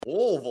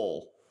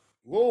Louisville.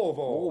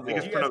 Louisville.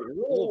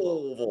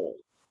 Louisville.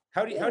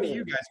 How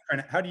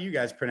do you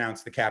guys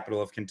pronounce the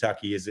capital of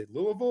Kentucky? Is it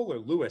Louisville or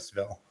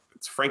Louisville?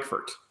 It's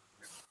Frankfurt.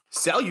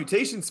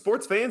 Salutations,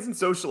 sports fans and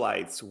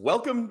socialites.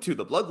 Welcome to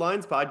the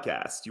Bloodlines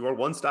Podcast, your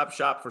one-stop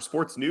shop for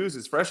sports news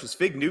as fresh as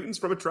Fig Newtons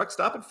from a truck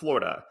stop in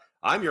Florida.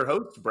 I'm your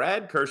host,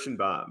 Brad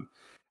Kirschenbaum.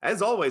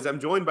 As always, I'm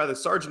joined by the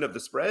Sergeant of the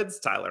Spreads,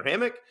 Tyler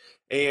Hammock,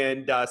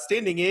 and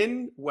standing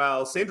in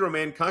while Sandro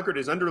Man conquered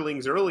his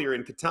underlings earlier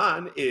in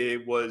Catan,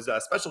 it was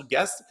a special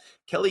guest,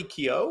 Kelly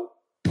Keogh.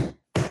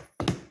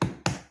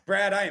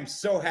 Brad, I am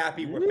so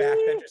happy we're back.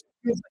 That just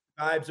feels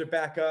like vibes are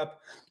back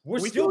up. We're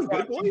still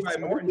good, boys. By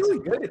Morton really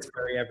good. It's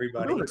for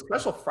everybody. We're doing a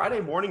special Friday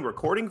morning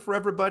recording for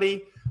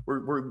everybody.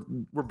 We're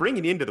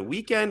bringing you into the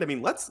weekend. I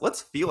mean,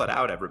 let's feel it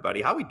out,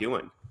 everybody. How we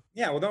doing?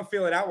 Yeah, well, don't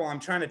feel it out while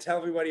I'm trying to tell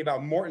everybody about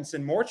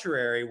Mortensen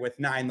Mortuary with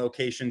 9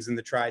 locations in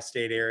the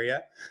tri-state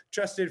area.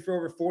 Trusted for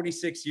over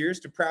 46 years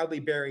to proudly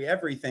bury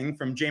everything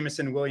from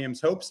Jameson Williams'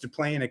 hopes to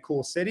play in a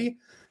cool city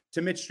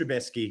to Mitch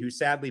Trubisky, who's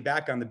sadly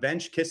back on the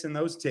bench kissing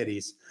those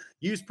titties.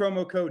 Use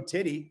promo code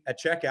TITTY at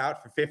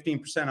checkout for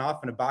 15%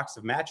 off in a box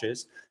of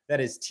matches. That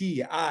is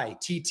TITTY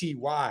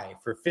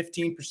for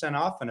 15%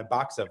 off in a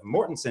box of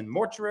Mortensen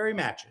Mortuary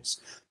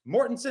matches.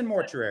 Mortensen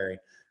Mortuary.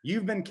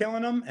 You've been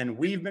killing them, and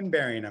we've been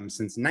burying them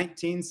since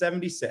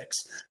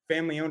 1976.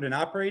 Family owned and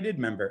operated,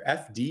 member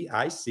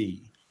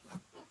FDIC.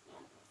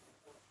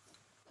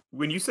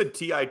 When you said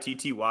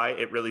TITTY,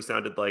 it really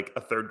sounded like a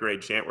third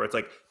grade chant where it's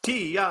like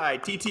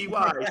TITTY,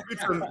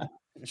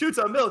 shoot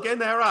some milk in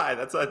their eye.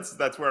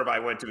 That's where I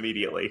went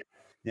immediately.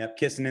 Yep,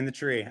 kissing in the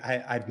tree.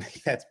 I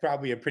that's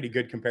probably a pretty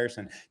good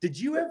comparison. Did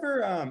you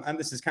ever? And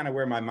this is kind of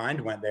where my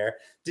mind went there.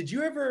 Did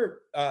you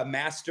ever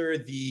master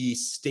the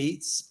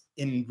states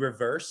in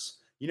reverse?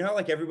 You know how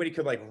like everybody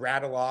could like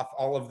rattle off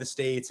all of the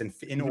states and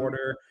in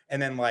order, and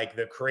then like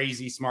the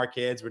crazy smart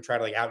kids would try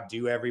to like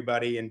outdo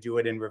everybody and do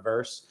it in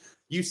reverse.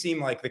 You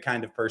seem like the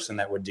kind of person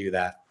that would do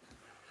that.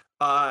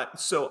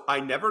 So I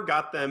never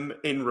got them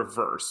in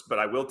reverse, but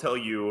I will tell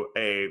you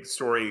a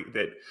story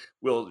that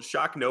will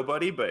shock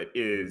nobody, but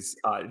is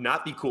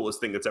not the coolest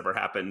thing that's ever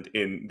happened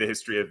in the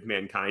history of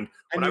mankind.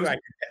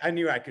 I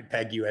knew I could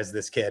peg you as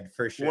this kid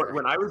for sure.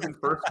 When I was in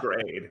first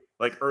grade,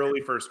 like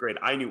early first grade,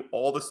 I knew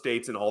all the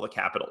states and all the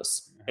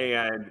capitals,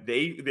 and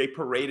they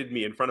paraded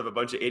me in front of a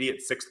bunch of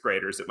idiot sixth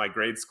graders at my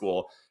grade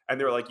school, and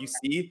they were like, "You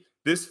see,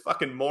 this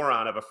fucking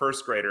moron of a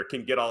first grader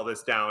can get all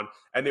this down,"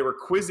 and they were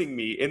quizzing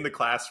me in the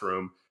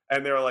classroom.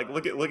 And they're like,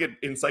 look at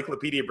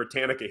Encyclopedia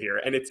Britannica here.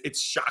 And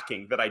it's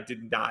shocking that I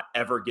did not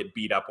ever get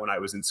beat up when I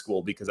was in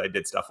school because I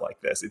did stuff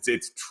like this.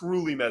 It's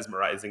truly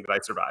mesmerizing that I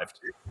survived.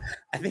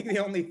 I think the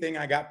only thing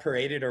I got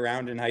paraded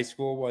around in high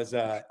school was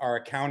our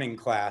accounting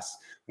class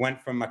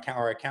went from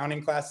our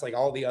accounting class, like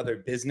all the other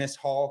business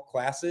hall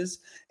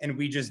classes. And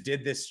we just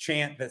did this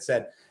chant that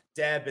said,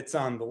 Deb, it's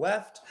on the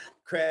left.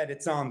 Cred,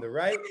 it's on the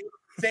right.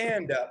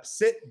 Stand up,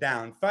 sit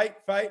down, fight,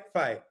 fight,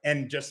 fight.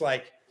 And just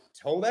like,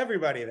 told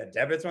everybody that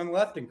debits are on the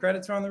left and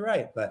credits are on the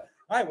right. But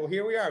all right, well,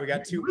 here we are. We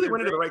got two. You really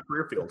went into the right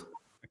career field.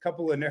 A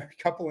couple of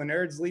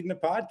nerds leading a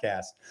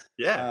podcast.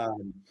 Yeah.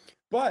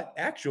 But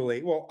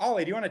actually, well,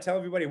 Ollie, do you want to tell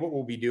everybody what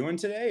we'll be doing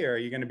today, or are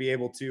you going to be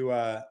able to?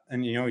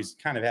 And you know, he's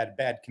kind of had a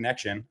bad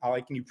connection.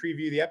 Ollie, can you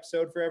preview the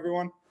episode for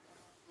everyone?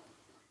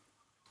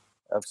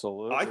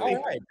 Absolutely. I think.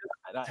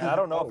 I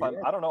don't know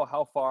I don't know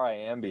how far I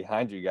am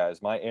behind you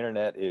guys. My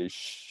internet is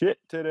shit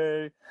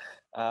today.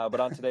 But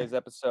on today's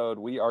episode,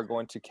 we are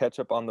going to catch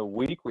up on the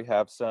week. We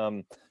have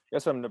some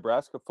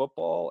Nebraska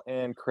football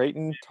and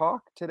Creighton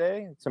talk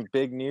today. Some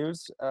big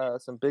news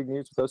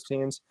with those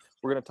teams.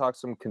 We're going to talk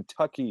some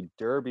Kentucky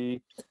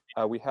Derby.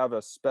 We have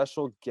a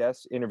special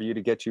guest interview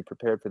to get you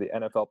prepared for the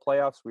NFL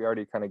playoffs. We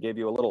already kind of gave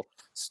you a little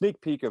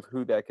sneak peek of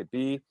who that could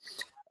be.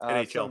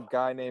 NHL. Some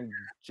guy named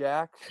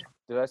Jack.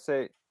 Did I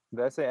say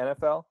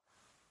NFL?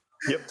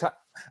 Yep.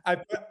 I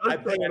put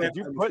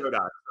NFL.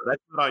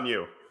 That's not on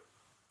you.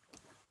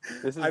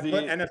 Put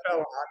NFL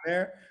on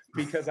there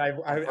because I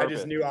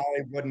just knew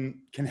Ollie wouldn't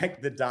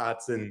connect the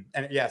dots and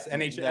yes,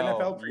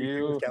 NFL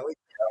preview with Kelly.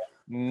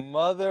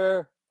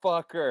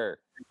 Motherfucker.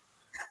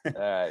 All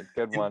right,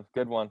 good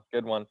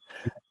one.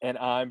 And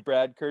I'm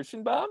Brad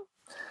Kirschenbaum.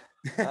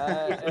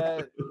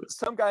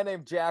 Some guy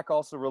named Jack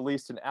also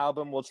released an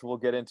album, which we'll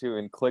get into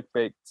in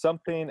Clickbait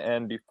Something.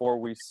 And before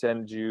we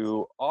send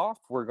you off,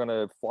 we're going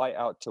to fly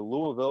out to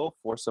Louisville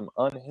for some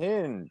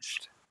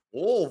Unhinged.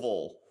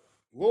 Louisville.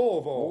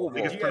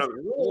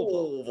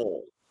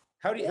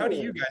 How do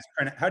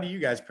you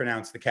guys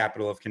pronounce the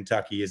capital of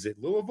Kentucky? Is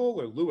it Louisville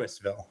or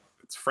Louisville?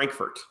 It's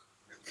Frankfurt.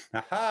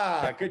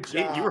 Aha, good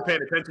job. You were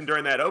paying attention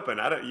during that open.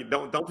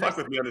 Don't fuck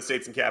with me on the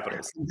states and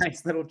capitals.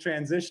 Nice little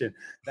transition.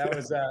 That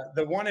was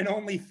the one and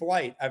only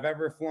flight I've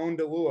ever flown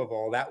to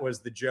Louisville. That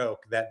was the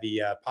joke that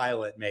the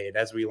pilot made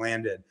as we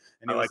landed.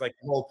 And it was like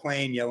the whole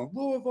plane yelling,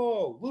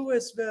 Louisville,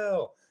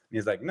 Louisville.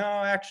 he's like, no,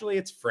 actually,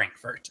 it's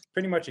Frankfurt.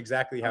 Pretty much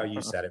exactly how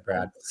you said it,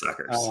 Brad.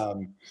 Suckers.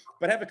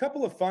 But I have a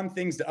couple of fun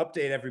things to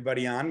update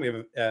everybody on. We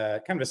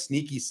have kind of a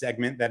sneaky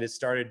segment that has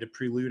started to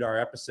prelude our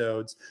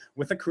episodes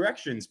with a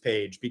corrections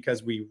page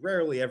because we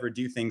rarely ever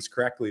do things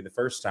correctly the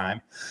first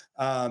time.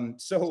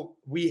 So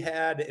we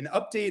had an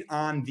update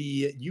on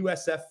the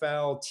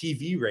USFL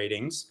TV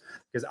ratings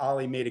because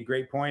Ollie made a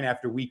great point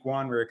after week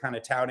one. We were kind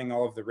of touting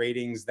all of the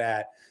ratings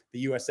that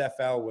the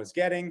USFL was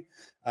getting.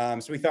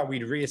 So we thought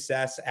we'd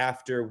reassess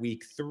after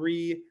week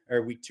 3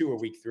 or week 2 or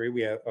week 3.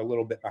 We are a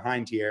little bit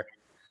behind here.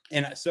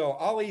 And so,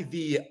 Ollie,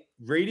 the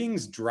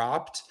ratings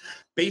dropped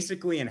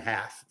basically in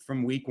half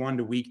from week 1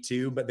 to week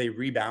 2, but they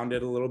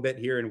rebounded a little bit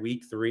here in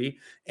week 3.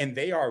 And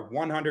they are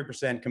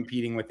 100%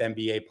 competing with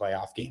NBA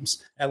playoff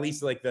games, at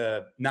least like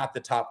not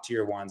the top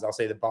tier ones. I'll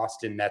say the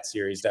Boston Nets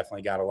series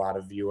definitely got a lot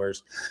of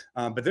viewers,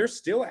 but they're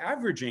still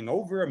averaging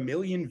over 1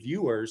 million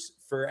viewers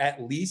for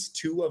at least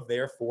 2 of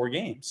their 4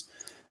 games,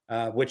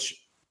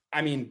 which,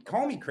 I mean,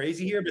 call me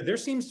crazy here, but there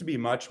seems to be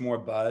much more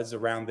buzz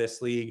around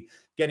this league,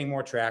 getting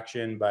more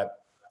traction, but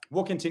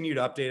we'll continue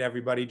to update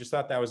everybody. Just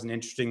thought that was an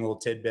interesting little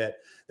tidbit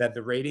that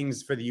the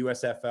ratings for the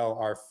USFL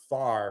are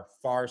far,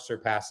 far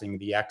surpassing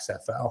the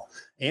XFL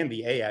and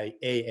the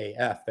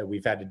AAF that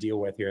we've had to deal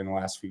with here in the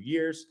last few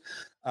years.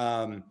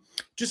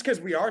 Just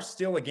because we are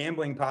still a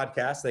gambling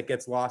podcast that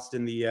gets lost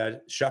in the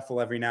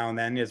shuffle every now and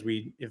then as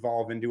we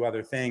evolve and do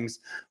other things.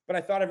 But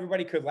I thought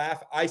everybody could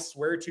laugh. I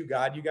swear to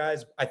God, you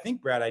guys, I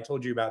think, Brad, I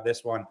told you about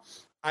this one.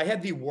 I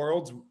had the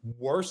world's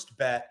worst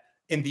bet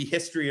in the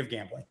history of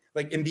gambling,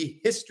 like in the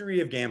history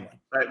of gambling.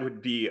 That would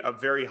be a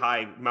very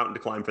high mountain to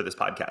climb for this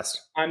podcast.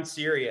 I'm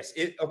serious.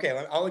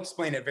 Okay, I'll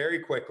explain it very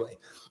quickly.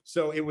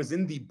 So it was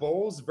in the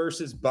Bulls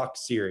versus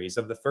Bucks series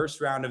of the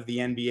first round of the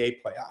NBA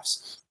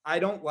playoffs. I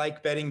don't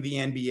like betting the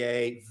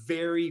NBA.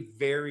 Very,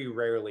 very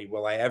rarely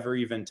will I ever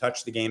even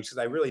touch the games because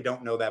I really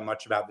don't know that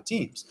much about the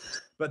teams.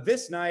 But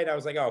this night I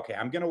was like, okay,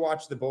 I'm going to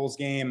watch the Bulls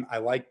game. I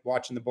like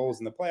watching the Bulls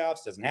in the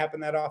playoffs. Doesn't happen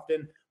that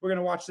often. We're going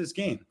to watch this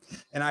game.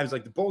 And I was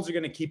like, the Bulls are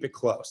going to keep it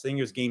close. I think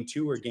it was game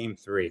 2 or game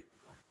 3.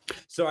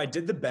 So I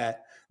did the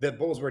bet that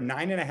Bulls were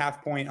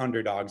 9.5-point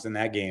underdogs in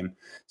that game.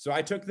 So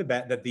I took the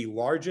bet that the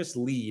largest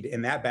lead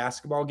in that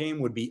basketball game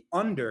would be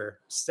under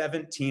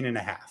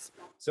 17.5.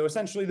 So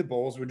essentially the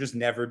Bulls would just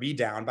never be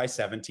down by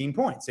 17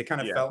 points. It kind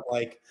of felt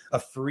like a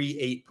free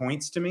 8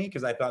 points to me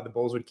because I thought the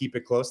Bulls would keep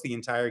it close the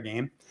entire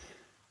game.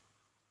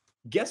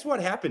 Guess what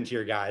happened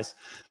here, guys?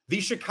 The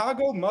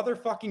Chicago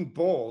motherfucking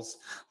Bulls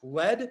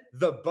led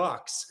the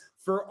Bucks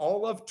for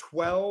all of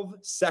 12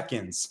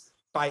 seconds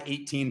by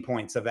 18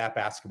 points of that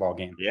basketball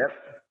game.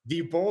 Yep.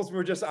 The Bulls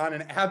were just on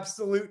an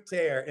absolute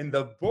tear, and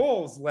the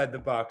Bulls led the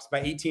Bucks by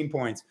 18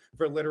 points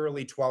for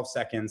literally 12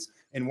 seconds.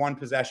 In one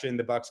possession,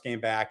 the Bucks came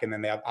back, and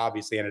then they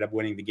obviously ended up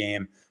winning the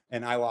game.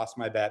 And I lost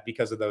my bet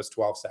because of those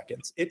 12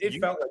 seconds. It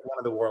felt like one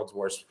of the world's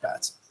worst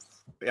bets.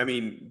 I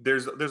mean,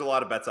 there's a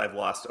lot of bets I've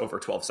lost over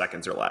 12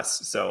 seconds or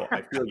less, so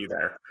I feel you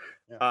there.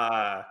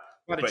 A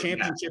lot of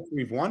championships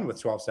we've won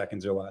with 12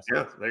 seconds or less.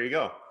 Yeah, there you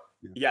go.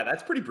 Yeah,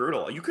 that's pretty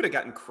brutal. You could have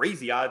gotten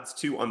crazy odds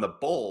too on the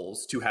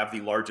Bulls to have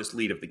the largest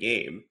lead of the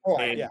game,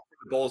 and the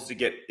Bulls to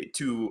get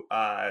to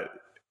an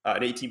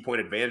 18-point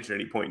advantage at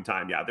any point in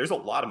time. Yeah, there's a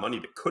lot of money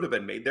that could have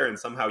been made there, and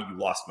somehow you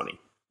lost money.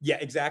 Yeah,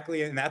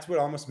 exactly. And that's what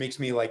almost makes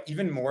me like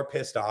even more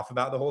pissed off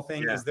about the whole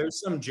thing is there's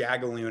some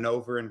jagaloon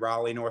over in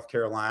Raleigh, North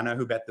Carolina,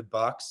 who bet the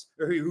Bucks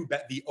or who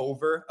bet the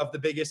over of the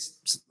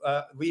biggest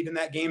lead in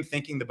that game,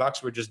 thinking the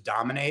Bucks would just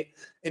dominate.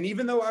 And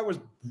even though I was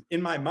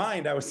in my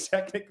mind, I was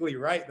technically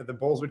right that the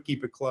Bulls would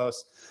keep it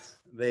close.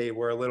 They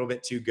were a little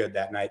bit too good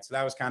that night. So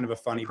that was kind of a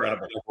funny bet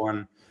that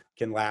everyone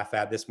can laugh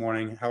at this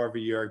morning. However,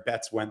 your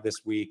bets went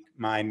this week.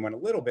 Mine went a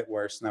little bit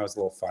worse, and that was a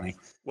little funny.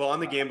 Well, on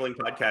the gambling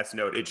podcast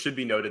note, it should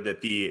be noted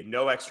that the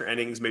no extra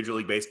innings Major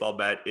League Baseball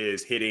bet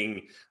is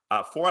hitting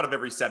 4 out of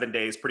every 7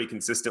 days pretty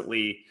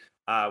consistently.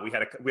 We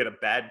had a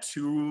bad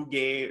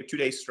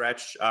 2-day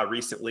stretch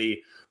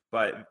recently,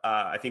 but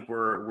I think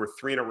we're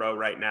 3 in a row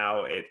right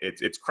now.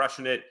 It's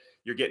crushing it.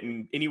 You're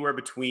getting anywhere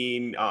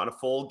between on a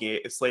full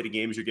slate of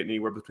games, you're getting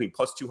anywhere between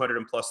plus 200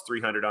 and plus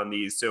 300 on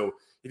these. So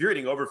if you're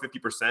hitting over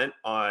 50%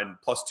 on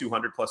plus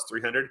 200, plus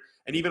 300,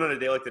 and even on a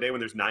day like today when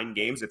there's 9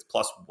 games, it's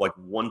plus like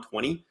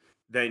 120,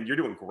 then you're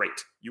doing great.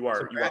 You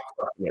are crushing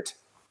it.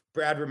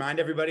 Brad, remind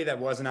everybody that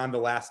wasn't on the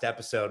last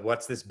episode.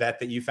 What's this bet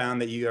that you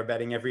found that you are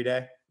betting every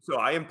day? So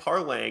I am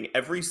parlaying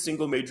every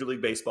single Major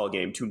League Baseball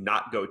game to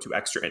not go to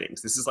extra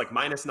innings. This is like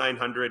minus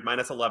 900,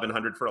 minus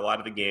 1100 for a lot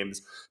of the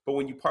games. But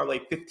when you parlay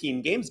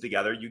 15 games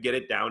together, you get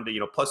it down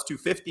to, plus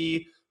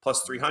 250,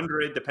 plus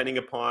 300, depending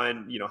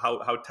upon,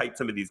 how tight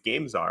some of these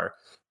games are.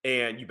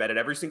 And you bet it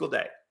every single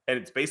day. And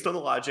it's based on the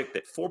logic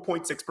that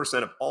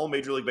 4.6% of all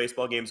Major League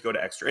Baseball games go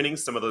to extra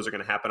innings. Some of those are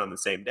going to happen on the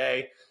same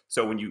day.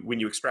 So when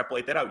you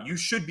extrapolate that out, you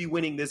should be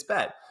winning this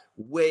bet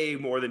way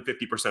more than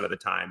 50% of the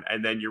time.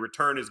 And then your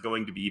return is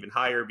going to be even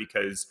higher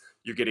because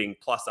you're getting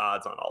plus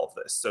odds on all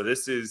of this. So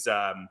this is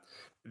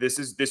this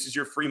is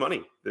your free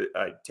money.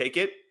 Take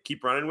it,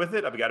 keep running with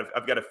it. I've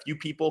got a few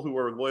people who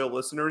are loyal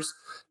listeners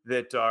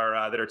that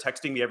are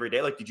texting me every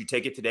day. Like, did you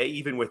take it today?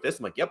 Even with this,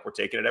 I'm like, yep, we're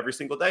taking it every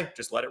single day.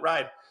 Just let it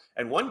ride.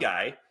 And one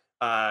guy,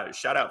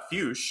 shout out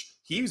Fuchs,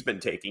 he's been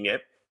taking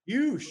it.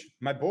 Fuchs,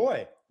 my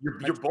boy.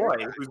 Your boy,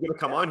 who's going to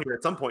come on here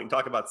at some point and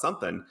talk about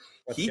something.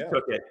 He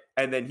took it,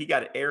 and then he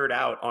got aired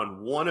out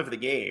on one of the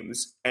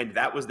games, and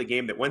that was the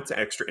game that went to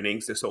extra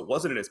innings. So it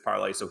wasn't in his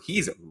parlay. So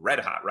he's red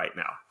hot right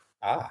now.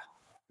 Ah,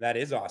 that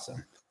is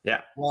awesome.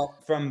 Yeah. Well,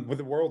 from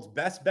the world's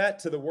best bet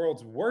to the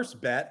world's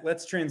worst bet,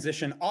 let's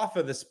transition off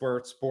of the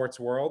sports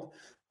world.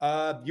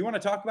 You want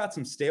to talk about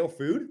some stale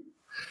food?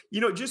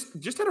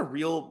 Just had a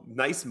real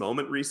nice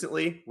moment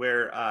recently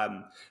where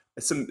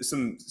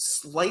some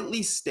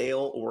slightly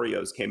stale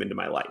Oreos came into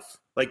my life.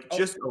 Like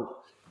just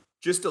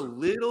a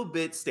little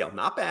bit stale,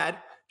 not bad.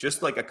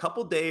 Just like a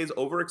couple days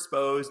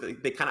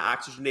overexposed. They kind of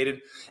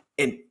oxygenated,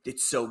 and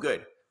it's so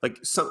good. Like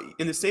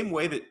in the same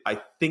way that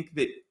I think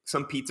that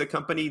some pizza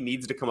company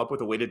needs to come up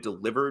with a way to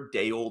deliver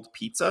day-old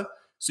pizza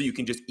so you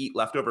can just eat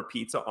leftover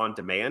pizza on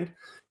demand.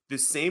 The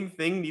same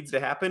thing needs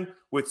to happen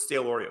with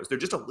stale Oreos. They're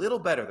just a little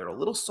better. They're a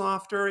little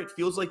softer. It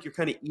feels like you're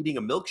kind of eating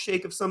a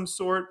milkshake of some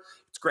sort.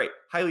 It's great.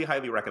 Highly,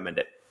 highly recommend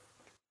it.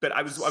 But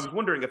I was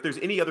wondering if there's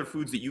any other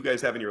foods that you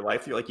guys have in your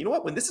life. You're like, you know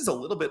what? When this is a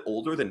little bit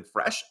older than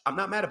fresh, I'm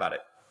not mad about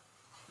it.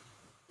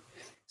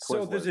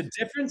 So there's a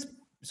difference.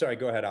 Sorry,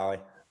 go ahead, Ollie.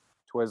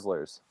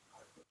 Twizzlers.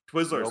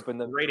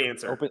 Great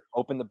answer.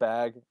 Open the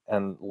bag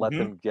and let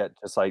them get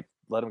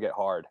let them get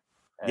hard.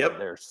 And yep.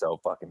 They're so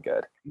fucking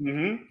good.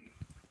 Mm-hmm.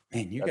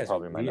 Man, you That's guys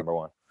probably my number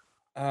one.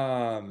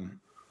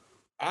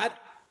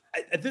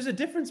 There's a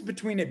difference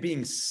between it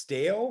being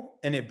stale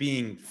and it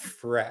being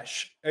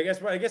fresh. I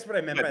guess what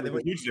I meant by the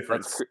way. Huge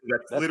difference.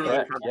 That's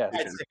literally correct.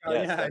 Yes.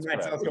 I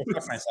might as well go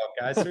fuck myself,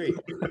 guys. Sweet.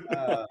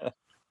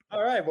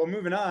 All right. Well,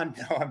 moving on.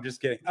 No, I'm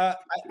just kidding.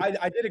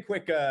 I did a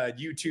quick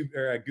YouTube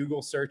or a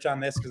Google search on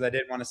this because I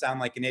didn't want to sound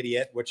like an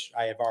idiot, which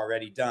I have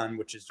already done,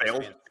 which is just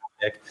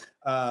fantastic.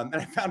 And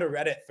I found a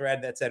Reddit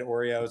thread that said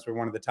Oreos were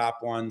one of the top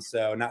ones.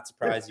 So not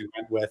surprised you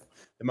went with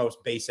the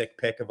most basic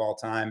pick of all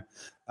time.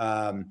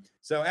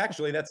 So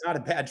actually, that's not a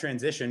bad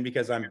transition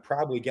because I'm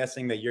probably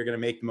guessing that you're going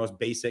to make the most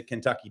basic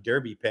Kentucky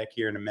Derby pick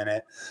here in a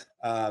minute.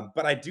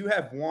 But I do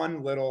have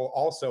one little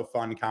also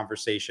fun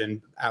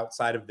conversation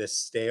outside of this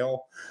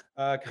stale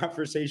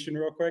conversation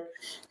real quick.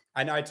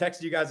 I know I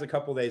texted you guys a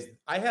couple days.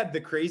 I had the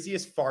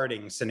craziest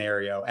farting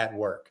scenario at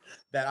work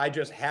that I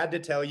just had to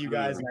tell you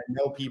guys, and I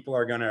know people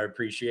are going to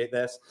appreciate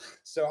this.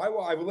 So I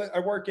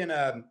work in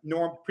a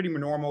pretty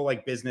normal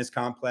like business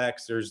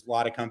complex. There's a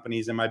lot of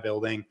companies in my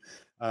building.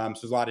 So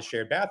there's a lot of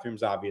shared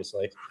bathrooms,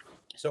 obviously.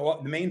 So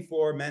the main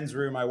floor men's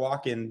room, I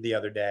walk in the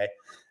other day,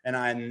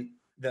 and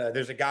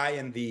there's a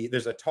guy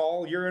there's a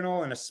tall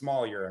urinal and a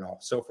small urinal.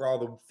 So for all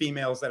the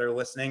females that are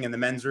listening in the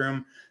men's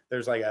room,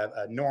 there's like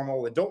a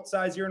normal adult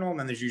size urinal, and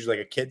then there's usually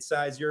like a kid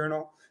size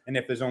urinal. And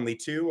if there's only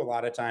two, a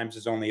lot of times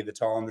there's only the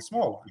tall and the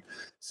small one.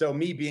 So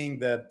me being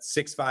the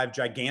 6'5"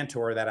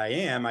 gigantor that I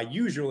am, I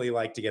usually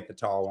like to get the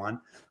tall one.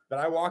 But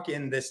I walk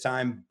in this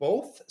time,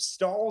 both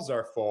stalls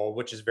are full,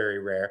 which is very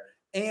rare.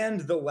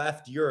 And the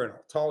left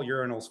tall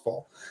urinal's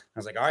full. I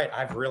was like, all right,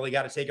 I've really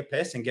got to take a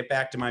piss and get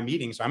back to my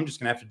meeting. So I'm just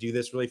going to have to do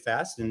this really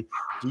fast and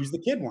use the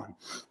kid one.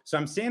 So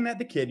I'm standing at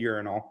the kid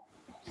urinal.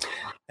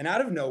 And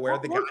out of nowhere,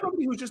 the guy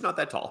somebody who's just not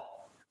that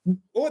tall.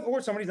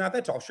 Or somebody's not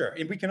that tall, sure.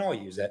 And we can all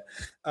use it.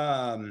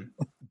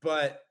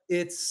 But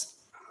it's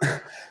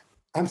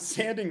I'm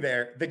standing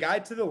there. The guy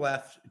to the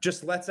left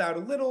just lets out a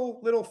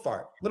little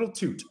fart, little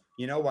toot.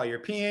 While you're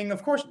peeing,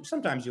 of course,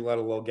 sometimes you let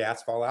a little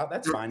gas fall out.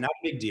 That's fine. Not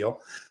a big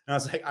deal. And I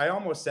was like, I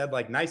almost said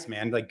like, nice,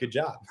 man. Like, good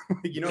job.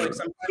 Like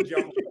sometimes you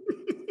almost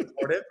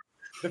supportive.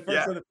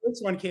 The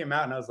first one came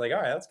out and I was like,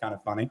 all right, that's kind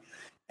of funny.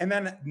 And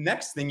then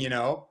next thing you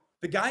know,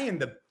 the guy in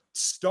the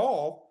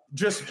stall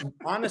just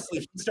honestly,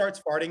 he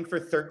starts farting for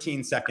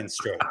 13 seconds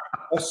straight.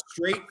 A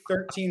straight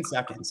 13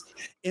 seconds.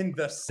 In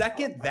the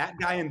second that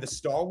guy in the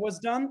stall was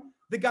done,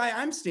 the guy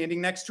I'm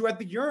standing next to at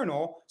the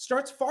urinal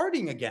starts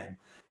farting again.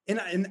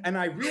 And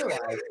I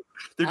realized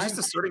they're just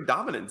asserting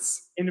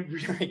dominance.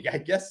 I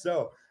guess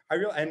so.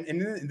 And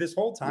in this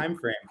whole time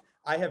frame,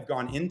 I have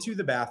gone into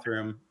the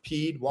bathroom,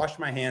 peed, washed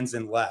my hands,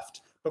 and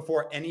left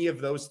before any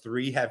of those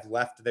three have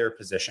left their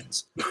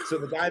positions. So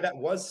the guy that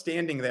was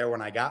standing there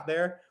when I got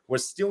there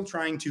was still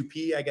trying to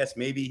pee. I guess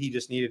maybe he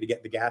just needed to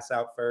get the gas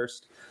out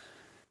first.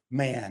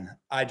 Man,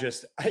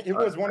 it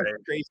was one of the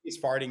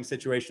craziest farting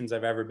situations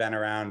I've ever been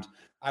around.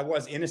 I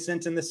was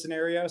innocent in this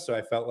scenario, so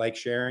I felt like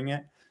sharing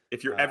it.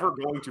 If you're ever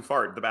going to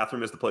fart, the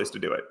bathroom is the place to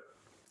do it.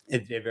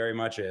 It very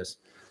much is.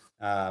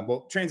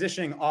 Well,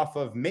 transitioning off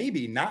of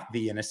maybe not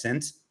the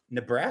innocent,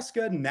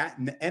 Nebraska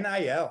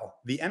NIL,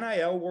 the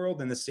NIL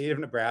world in the state of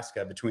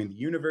Nebraska between the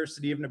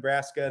University of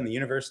Nebraska and the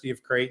University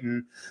of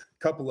Creighton, a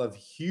couple of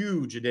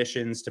huge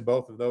additions to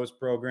both of those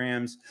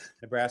programs.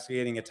 Nebraska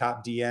getting a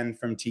top DN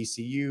from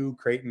TCU,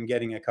 Creighton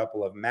getting a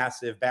couple of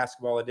massive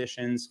basketball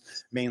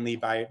additions, mainly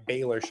by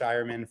Baylor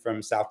Shireman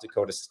from South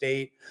Dakota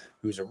State,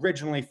 who's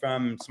originally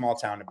from small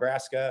town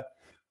Nebraska.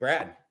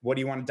 Brad, what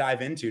do you want to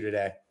dive into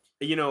today?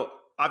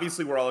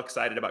 Obviously we're all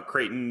excited about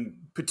Creighton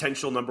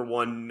potential number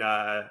one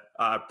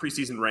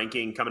preseason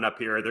ranking coming up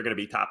here. They're going to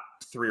be top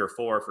 3 or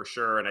 4 for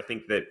sure. And I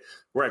think that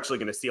we're actually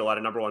going to see a lot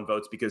of number one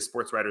votes because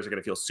sports writers are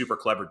going to feel super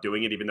clever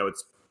doing it, even though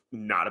it's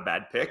not a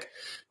bad pick.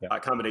 Yeah. A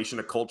combination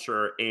of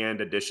culture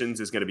and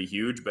additions is going to be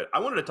huge. But I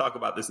wanted to talk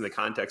about this in the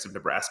context of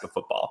Nebraska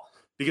football,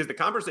 because the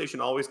conversation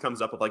always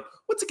comes up of like,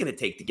 what's it going to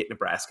take to get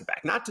Nebraska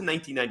back? Not to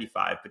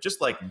 1995, but just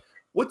like,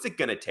 what's it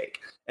going to take?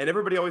 And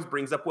everybody always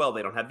brings up, well,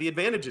 they don't have the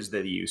advantages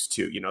that they used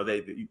to.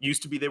 They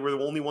used to be, they were the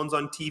only ones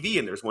on TV,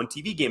 and there's one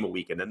TV game a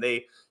week. And then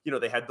they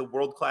had the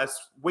world-class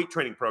weight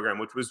training program,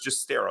 which was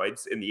just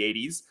steroids in the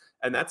 80s.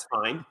 And that's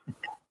fine.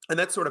 And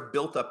that sort of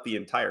built up the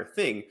entire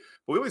thing.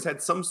 But we always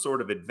had some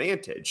sort of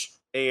advantage.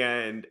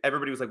 And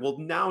everybody was like, well,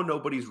 now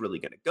nobody's really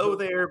going to go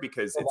there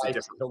because it's a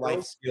different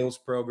life skills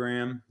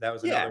program. That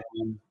was another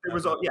one. There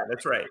was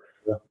that's right.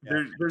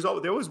 Yeah.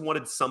 They always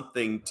wanted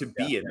something to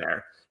be in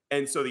there.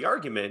 And so the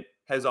argument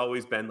has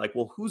always been like,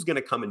 well, who's going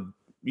to come and,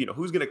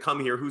 who's going to come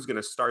here? Who's going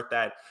to start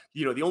that?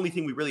 The only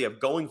thing we really have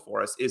going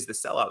for us is the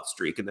sellout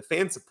streak and the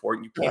fan support.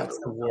 And you can't That's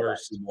the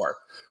worst anymore.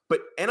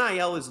 But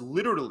NIL is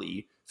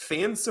literally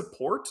fan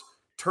support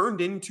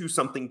turned into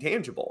something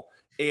tangible.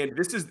 And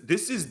this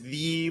is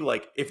the,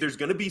 like, if there's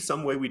going to be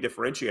some way we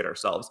differentiate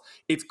ourselves,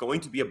 it's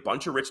going to be a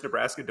bunch of rich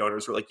Nebraska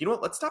donors who are like, you know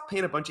what, let's stop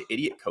paying a bunch of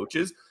idiot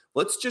coaches.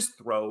 Let's just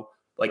throw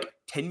like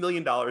 $10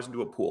 million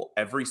into a pool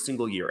every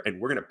single year, and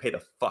we're going to pay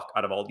the fuck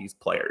out of all these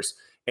players.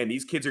 And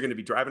these kids are going to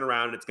be driving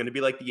around, and it's going to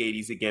be like the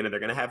 80s again, and they're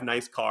going to have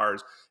nice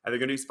cars, and they're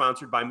going to be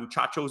sponsored by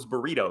Muchachos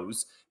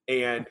Burritos,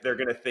 and they're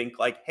going to think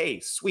like, hey,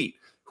 sweet,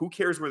 who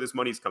cares where this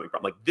money's coming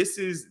from? Like, this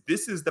is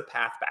the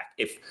path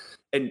back.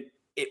 And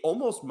it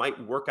almost might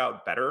work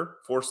out better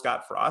for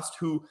Scott Frost,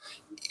 who,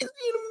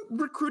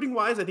 recruiting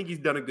wise, I think he's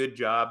done a good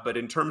job. But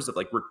in terms of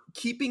like, we're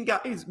keeping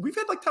guys, we've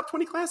had like top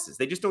 20 classes.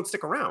 They just don't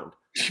stick around.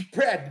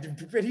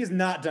 Brad, he has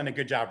not done a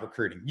good job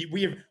recruiting.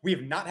 We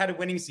have not had a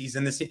winning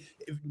season this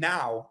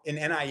now in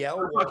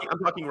NIL. I'm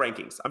talking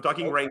rankings. I'm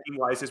talking ranking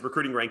wise. His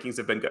recruiting rankings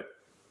have been good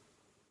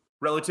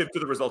relative to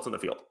the results on the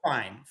field.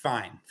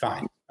 Fine.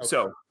 Okay.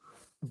 So,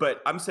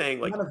 but I'm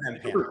saying like, none of them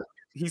hammer.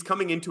 He's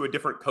coming into a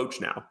different coach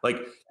now. Like,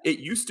 it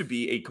used to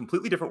be a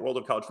completely different world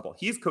of college football.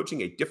 He's coaching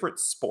a different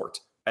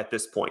sport at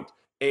this point.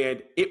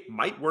 And it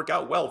might work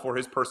out well for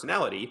his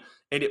personality,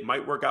 and it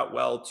might work out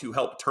well to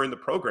help turn the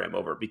program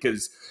over,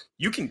 because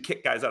you can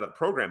kick guys out of the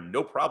program,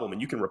 no problem.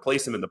 And you can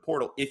replace them in the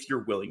portal if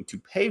you're willing to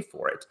pay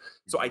for it.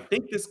 So I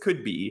think this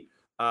could be,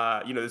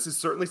 this is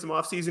certainly some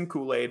offseason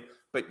Kool-Aid,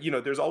 but,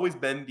 there's always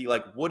been the,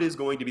 like, what is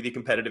going to be the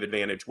competitive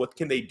advantage? What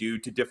can they do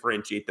to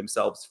differentiate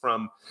themselves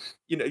from,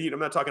 I'm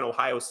not talking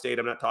Ohio State.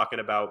 I'm not talking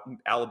about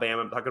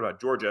Alabama. I'm talking about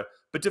Georgia,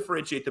 but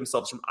differentiate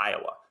themselves from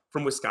Iowa,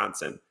 from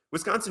Wisconsin.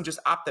 Wisconsin just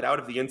opted out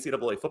of the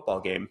NCAA football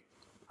game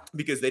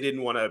because they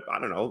didn't want to,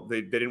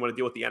 they didn't want to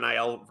deal with the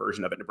NIL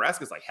version of it.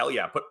 Nebraska's like, hell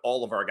yeah, put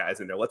all of our guys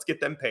in there. Let's get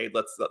them paid.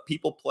 Let's let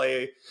people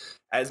play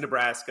as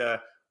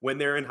Nebraska when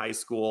they're in high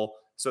school.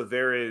 So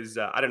there is,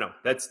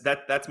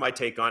 that's my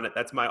take on it.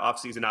 That's my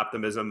offseason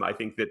optimism. I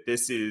think that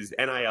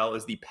NIL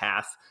is the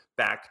path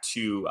back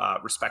to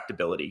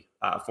respectability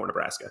for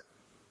Nebraska.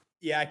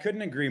 Yeah, I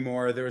couldn't agree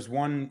more.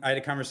 I had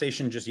a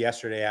conversation just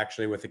yesterday,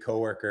 actually, with a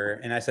coworker,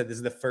 and I said, this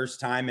is the first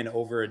time in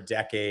over a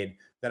decade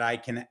that I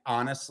can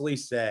honestly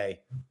say,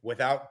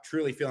 without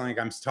truly feeling like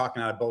I'm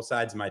talking out of both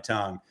sides of my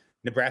tongue,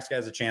 Nebraska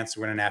has a chance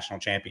to win a national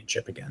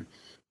championship again.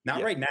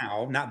 Not right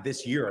now, not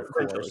this year, of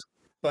course,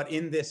 but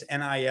in this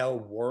NIL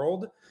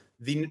world,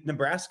 the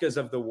Nebraskas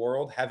of the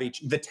world have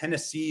the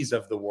Tennessees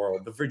of the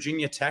world, the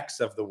Virginia Techs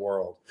of the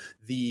world,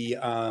 the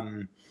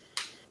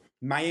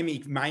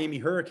Miami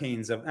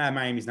Hurricanes of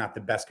Miami's not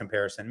the best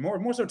comparison.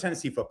 More so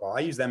Tennessee football.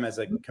 I use them as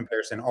a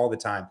comparison all the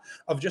time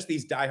of just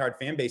these diehard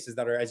fan bases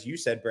that are, as you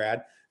said,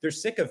 Brad, they're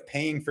sick of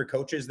paying for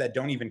coaches that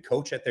don't even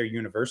coach at their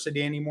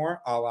university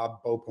anymore, a la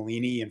Bo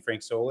Pelini and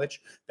Frank Solich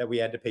that we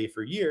had to pay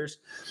for years.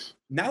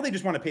 Now they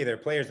just want to pay their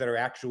players that are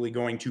actually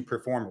going to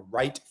perform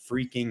right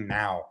freaking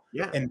now.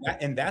 Yeah.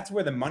 And that's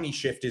where the money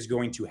shift is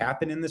going to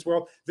happen in this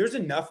world. There's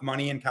enough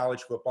money in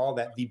college football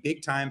that the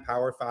big time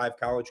Power 5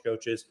 college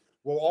coaches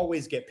will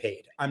always get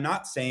paid. I'm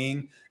not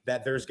saying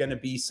that there's going to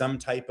be some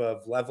type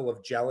of level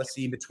of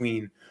jealousy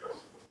between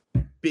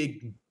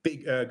big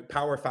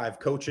Power 5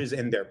 coaches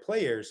and their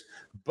players.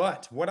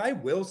 But what I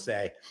will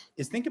say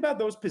is think about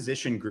those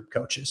position group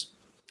coaches.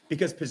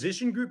 Because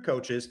position group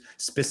coaches,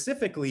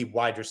 specifically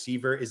wide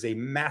receiver, is a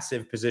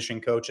massive position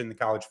coach in the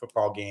college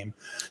football game.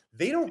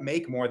 They don't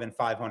make more than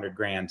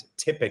 $500,000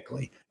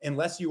 typically,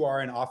 unless you are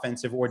an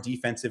offensive or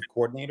defensive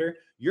coordinator.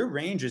 Your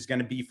range is going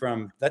to be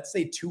from, let's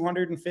say,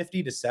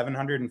 $250,000 to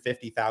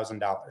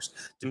 $750,000,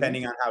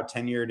 depending on how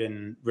tenured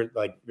and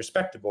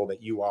respectable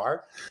that you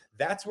are.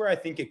 That's where I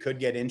think it could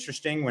get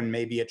interesting when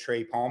maybe a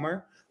Trey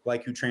Palmer,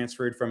 who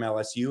transferred from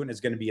LSU and is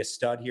going to be a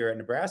stud here at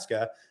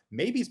Nebraska,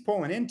 maybe he's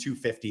pulling in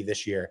 $250,000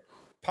 this year,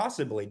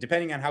 possibly,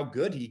 depending on how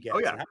good he gets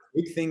and how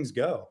big things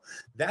go.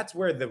 That's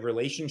where the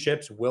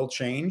relationships will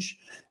change.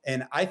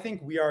 And I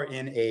think we are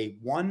in a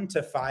 1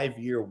 to 5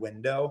 year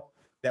window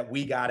that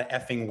we got to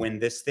effing win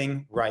this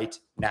thing right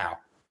now.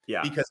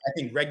 Yeah. Because I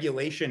think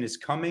regulation is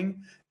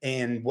coming,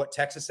 and what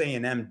Texas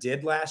A&M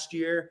did last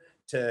year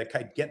to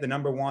get the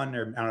number one,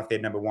 or I don't know if they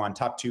had number one,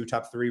 top two,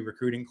 top three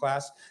recruiting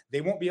class,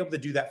 they won't be able to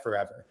do that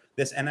forever.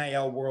 This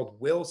NIL world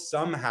will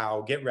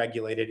somehow get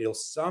regulated. It'll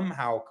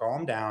somehow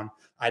calm down.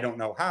 I don't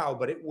know how,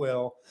 but it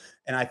will.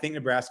 And I think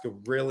Nebraska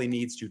really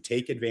needs to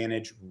take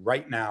advantage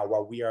right now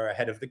while we are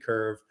ahead of the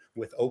curve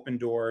with Open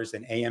Doors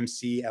and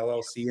AMC,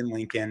 LLC, and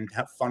Lincoln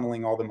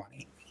funneling all the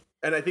money.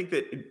 And I think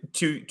that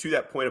to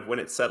that point of when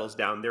it settles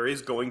down, there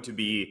is going to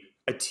be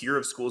a tier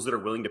of schools that are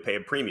willing to pay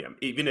a premium.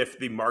 Even if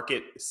the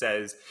market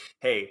says,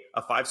 hey,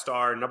 a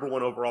 5-star number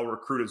one overall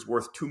recruit is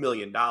worth $2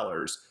 million,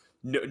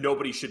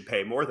 nobody should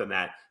pay more than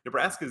that.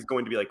 Nebraska is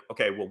going to be like,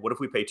 okay, well, what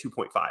if we pay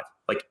 2.5?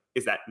 Like,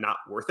 is that not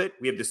worth it?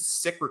 We have this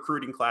sick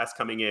recruiting class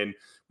coming in.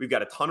 We've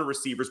got a ton of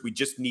receivers. We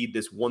just need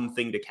this one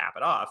thing to cap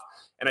it off.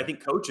 And I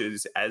think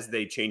coaches, as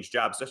they change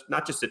jobs,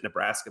 not just at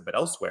Nebraska, but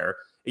elsewhere,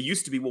 it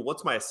used to be, well,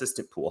 what's my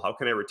assistant pool? How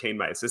can I retain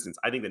my assistants?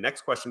 I think the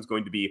next question is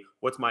going to be,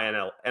 what's my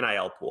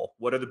NIL pool?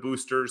 What do the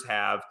boosters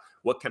have?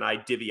 What can I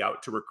divvy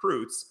out to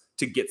recruits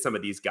to get some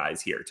of these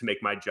guys here to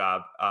make my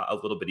job a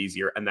little bit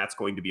easier? And that's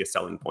going to be a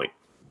selling point.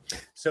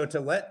 So to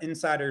let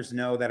insiders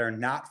know that are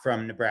not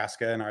from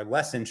Nebraska and are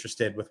less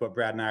interested with what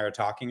Brad and I are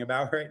talking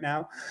about right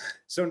now.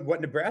 So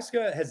what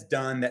Nebraska has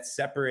done that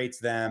separates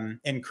them,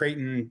 and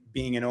Creighton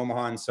being in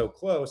Omaha and so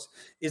close,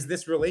 is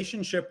this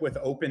relationship with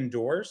Open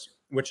Doors,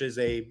 which is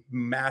a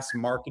mass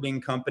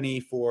marketing company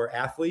for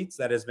athletes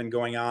that has been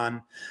going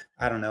on,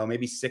 I don't know,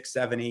 maybe 6,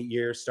 7, 8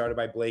 years, started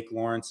by Blake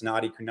Lawrence and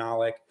Adi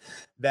Kunalik,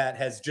 that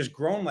has just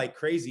grown like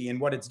crazy. And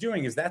what it's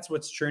doing is that's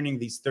what's churning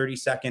these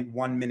 30-second,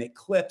 1-minute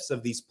clips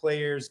of these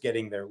players,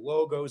 getting their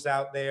logos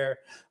out there,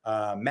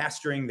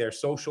 mastering their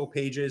social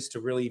pages to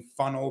really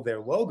funnel their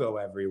logo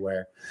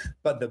everywhere.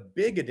 But the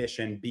big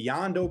addition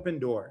beyond Open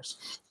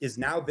Doors is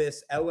now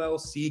this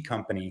LLC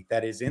company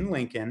that is in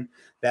Lincoln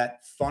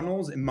that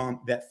funnels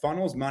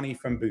money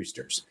from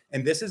boosters.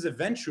 And this is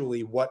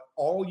eventually what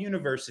all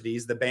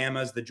universities, the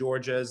Bamas, the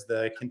Georgias,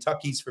 the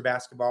Kentuckys for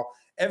basketball,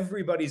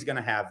 everybody's going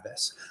to have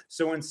this.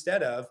 So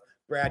instead of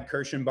Brad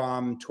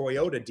Kirschenbaum,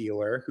 Toyota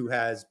dealer, who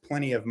has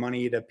plenty of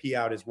money to pee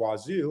out his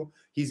wazoo,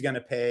 he's going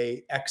to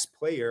pay X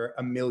player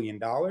 $1 million.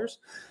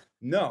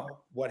 No,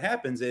 what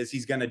happens is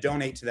he's going to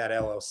donate to that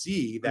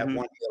LLC, that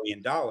 $1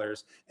 million,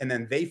 and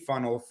then they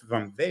funnel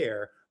from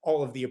there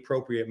all of the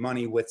appropriate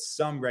money with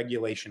some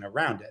regulation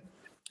around it.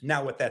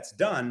 Now, what that's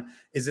done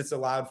is it's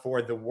allowed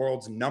for the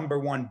world's number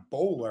one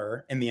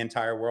bowler in the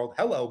entire world.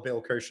 Hello,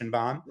 Bill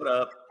Kirschenbaum. What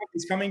up?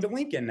 He's coming to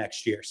Lincoln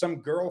next year. Some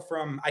girl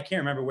from, I can't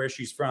remember where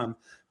she's from,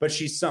 but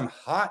she's some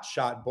hot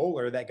shot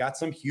bowler that got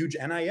some huge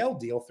NIL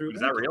deal through.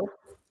 Is Lincoln. that real?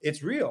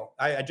 It's real.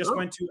 I just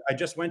went to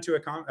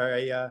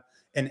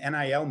an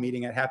NIL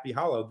meeting at Happy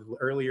Hollow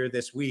earlier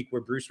this week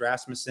where Bruce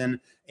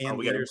Rasmussen and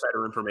we got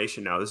insider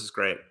information now. This is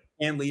great.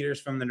 And leaders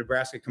from the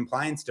Nebraska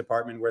Compliance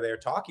Department, where they're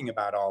talking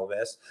about all of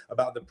this,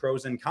 about the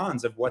pros and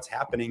cons of what's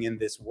happening in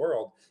this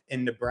world.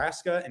 And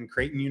Nebraska and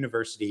Creighton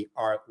University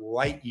are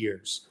light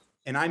years,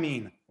 and I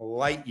mean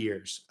light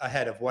years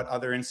ahead of what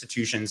other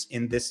institutions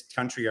in this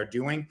country are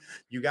doing.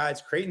 You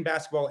guys, Creighton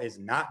basketball is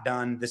not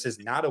done. This is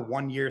not a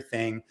one-year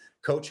thing.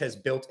 Coach has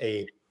built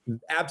a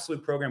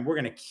absolute program. We're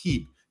going to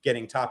keep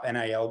getting top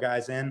NIL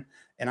guys in.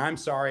 And I'm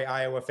sorry,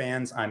 Iowa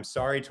fans. I'm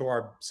sorry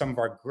to some of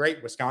our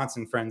great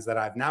Wisconsin friends that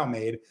I've now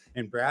made,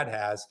 and Brad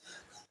has.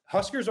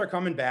 Huskers are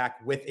coming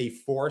back with a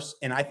force,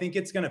 and I think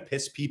it's going to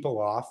piss people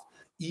off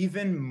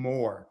even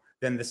more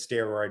than the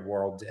steroid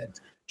world did.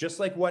 Just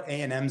like what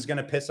A&M is going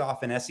to piss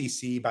off an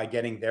SEC by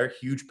getting their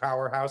huge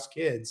powerhouse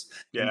kids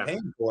and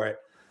paying for it.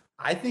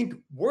 I think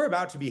we're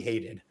about to be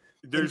hated.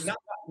 There's not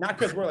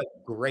because we're like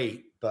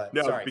great, but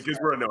because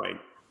we're annoying.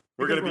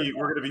 We're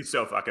gonna be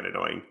so fucking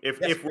annoying if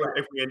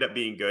we end up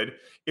being good.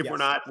 If we're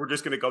not, we're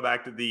just gonna go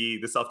back to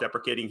the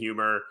self-deprecating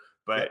humor.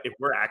 But if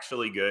we're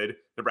actually good,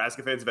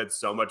 Nebraska fans have had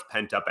so much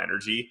pent up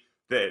energy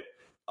that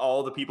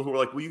all the people who are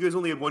like, well, you guys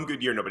only had one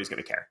good year, nobody's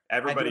gonna care.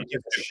 Everybody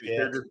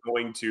they're just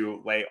going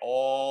to lay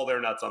all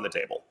their nuts on the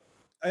table.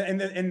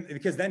 And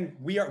because then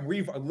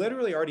we've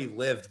literally already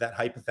lived that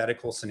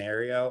hypothetical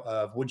scenario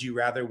of would you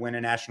rather win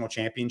a national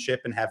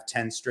championship and have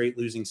 10 straight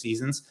losing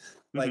seasons?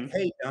 Like,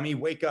 hey, dummy,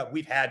 wake up.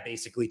 We've had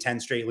basically 10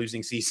 straight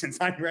losing seasons.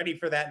 I'm ready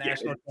for that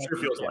national championship. Sure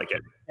feels like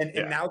it.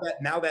 And now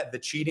that the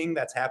cheating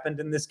that's happened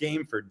in this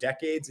game for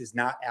decades is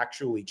not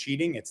actually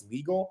cheating, it's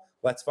legal.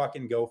 Let's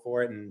fucking go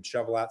for it and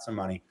shovel out some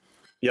money.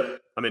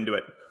 Yep, I'm into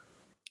it.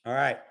 All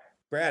right,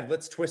 Brad,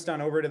 let's twist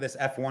on over to this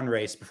F1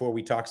 race before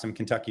we talk some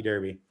Kentucky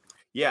Derby.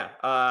 Yeah,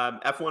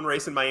 F1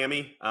 race in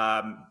Miami.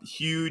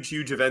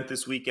 Huge event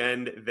this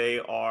weekend. They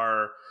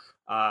are,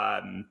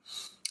 I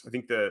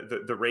think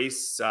the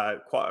race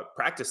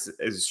practice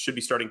should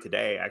be starting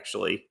today,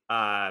 actually.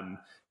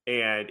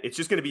 And it's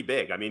just going to be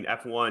big. I mean,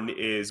 F1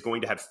 is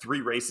going to have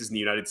 3 races in the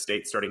United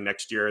States starting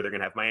next year. They're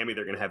going to have Miami,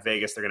 they're going to have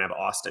Vegas, they're going to have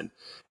Austin.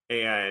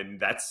 And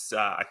that's,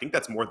 I think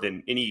that's more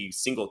than any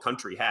single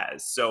country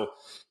has. So,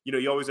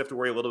 you always have to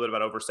worry a little bit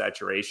about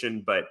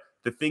oversaturation, but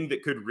the thing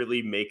that could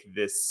really make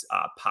this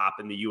pop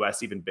in the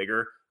U.S. even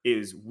bigger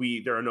is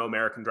there are no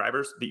American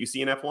drivers that you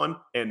see in F1,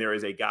 and there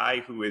is a guy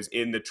who is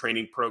in the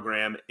training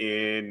program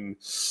in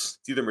it's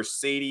either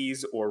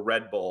Mercedes or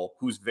Red Bull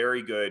who's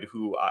very good,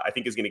 who I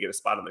think is going to get a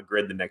spot on the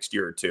grid the next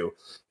year or two.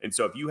 And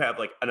so if you have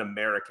like an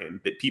American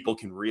that people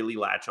can really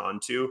latch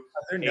onto.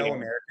 Are there no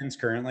Americans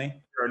currently?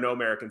 There are no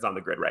Americans on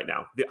the grid right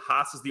now.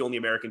 Haas is the only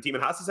American team,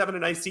 and Haas is having a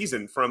nice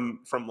season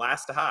from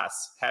last to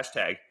Haas.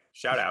 Hashtag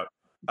shout out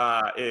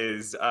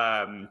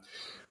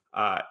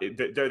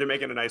they're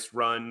making a nice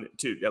run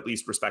to at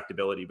least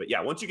respectability. But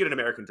yeah, once you get an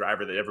American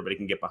driver that everybody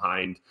can get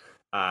behind,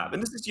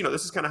 and this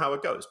is kind of how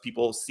it goes.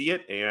 People see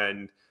it,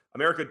 and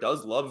America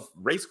does love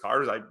race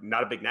cars. I'm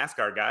not a big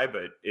NASCAR guy,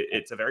 but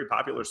it's a very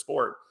popular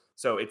sport.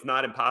 So it's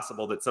not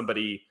impossible that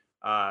somebody,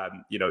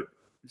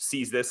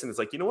 sees this and is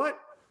like, you know what?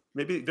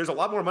 Maybe there's a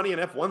lot more money in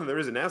F1 than there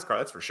is in NASCAR.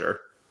 That's for sure.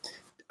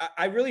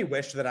 I really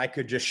wish that I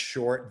could just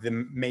short the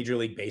Major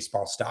League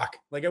Baseball stock.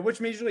 Like I wish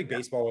Major League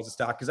Baseball was a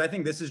stock, because I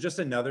think this is just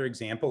another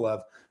example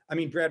of,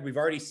 Brad, we've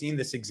already seen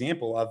this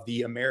example of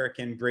the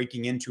American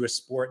breaking into a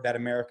sport that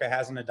America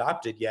hasn't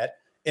adopted yet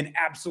and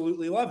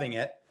absolutely loving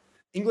it.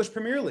 English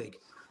Premier League.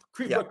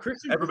 What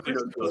Christian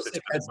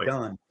Pulisic has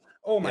done.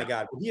 Oh my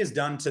God, what he has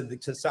done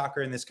to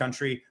soccer in this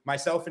country,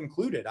 myself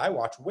included. I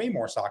watch way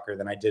more soccer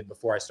than I did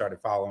before I started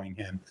following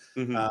him.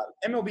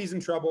 Mm-hmm. MLB's in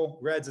trouble.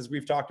 Reds, as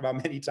we've talked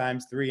about many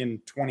times, 3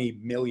 and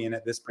 20 million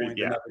at this point.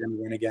 They're never going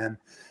to win again.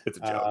 It's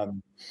a joke.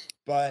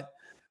 But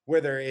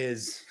where there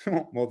is,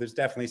 well, there's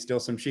definitely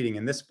still some cheating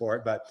in this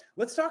sport. But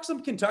let's talk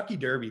some Kentucky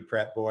Derby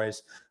prep,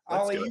 boys.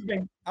 Ollie,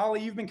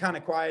 you've been kind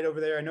of quiet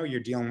over there. I know you're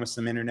dealing with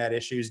some internet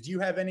issues. Do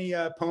you have any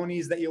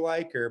ponies that you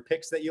like or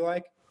picks that you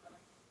like?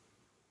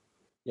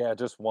 Yeah,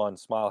 just one.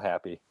 Smile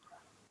Happy.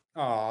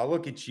 Oh,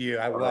 look at you.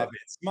 I love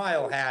it.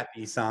 Smile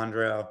Happy,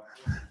 Sandro.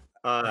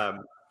 I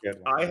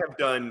have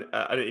done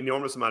an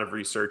enormous amount of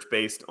research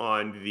based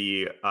on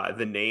the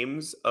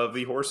names of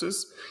the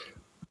horses.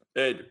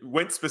 It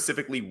went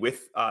specifically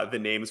with the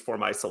names for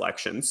my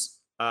selections.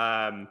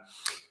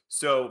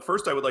 So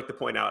first, I would like to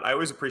point out, I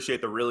always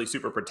appreciate the really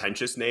super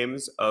pretentious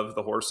names of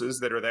the horses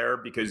that are there,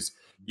 because,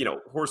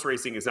 horse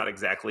racing is not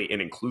exactly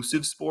an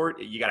inclusive sport.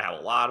 You got to have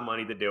a lot of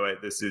money to do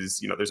it. This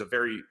is, there's a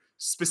very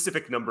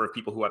specific number of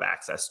people who have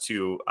access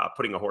to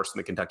putting a horse in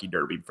the Kentucky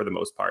Derby for the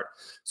most part.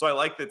 So I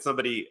like that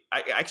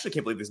I actually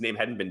can't believe this name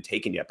hadn't been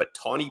taken yet, but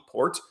Tawny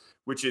Port,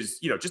 which is,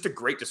 just a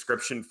great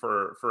description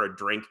for a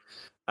drink.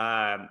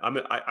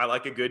 I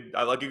like a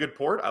good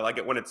port. I like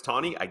it when it's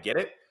tawny. I get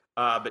it.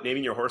 But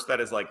naming your horse that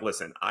is like,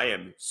 listen, I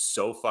am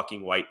so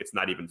fucking white, it's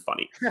not even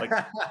funny. Like,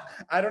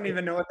 I don't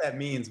even know what that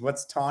means.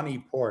 What's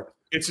Tawny Port?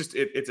 It's just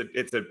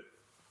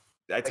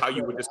that's how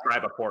you would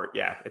describe a port.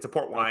 Yeah, it's a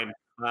port wine.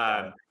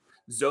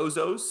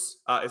 Zozos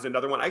is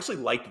another one. I actually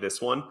liked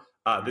this one.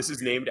 This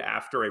is named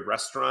after a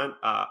restaurant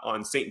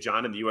on St.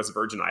 John in the U.S.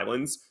 Virgin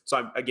Islands.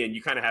 So again,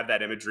 you kind of have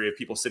that imagery of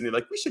people sitting there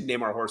like, we should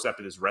name our horse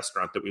after this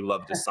restaurant that we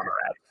love to summer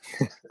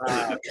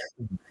at.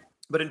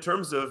 But in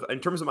terms of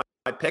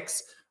my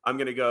picks, I'm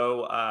gonna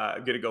go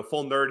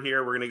full nerd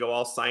here. We're gonna go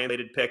all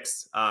science-related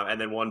picks,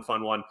 and then one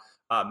fun one.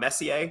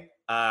 Messier,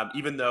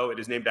 even though it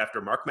is named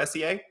after Marc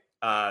Messier,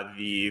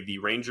 the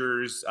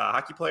Rangers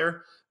hockey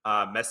player.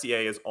 Messier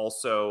is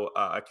also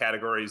a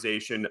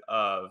categorization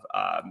of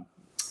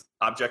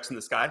objects in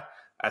the sky,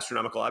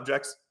 astronomical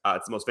objects.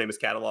 It's the most famous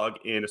catalog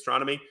in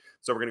astronomy.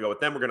 So we're gonna go with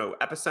them. We're gonna go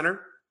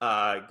Epicenter.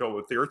 Go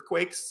with the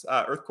earthquake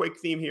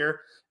theme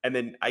here. And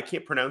then I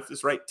can't pronounce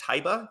this right.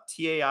 Taiba,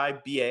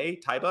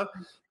 Taiba, Taiba.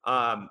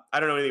 I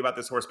don't know anything about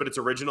this horse, but its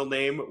original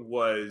name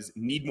was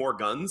Need More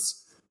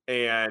Guns.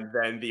 And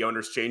then the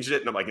owners changed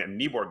it. And I'm like,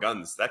 Need More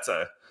Guns. That's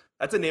a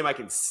name I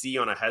can see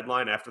on a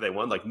headline after they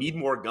won. Like, Need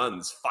More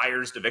Guns,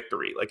 fires to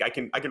victory. Like I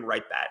can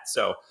write that.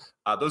 So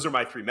those are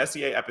my three: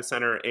 Messier,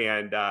 Epicenter,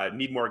 and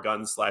Need More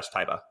Guns /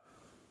 Taiba.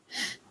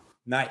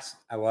 Nice.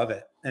 I love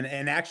it.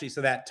 And actually,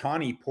 so that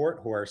Tawny Port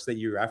horse that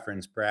you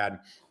referenced, Brad,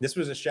 this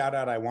was a shout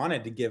out I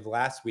wanted to give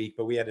last week,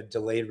 but we had a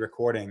delayed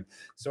recording.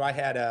 So I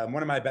had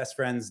one of my best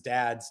friend's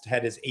dads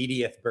had his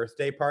 80th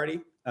birthday party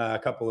a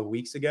couple of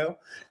weeks ago.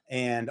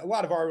 And a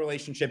lot of our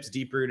relationships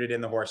deep rooted in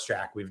the horse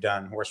track. We've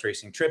done horse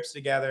racing trips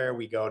together.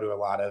 We go to a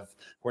lot of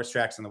horse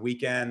tracks on the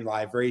weekend,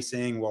 live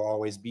racing. We'll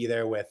always be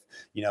there with,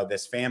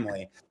 this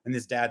family. And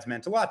this dad's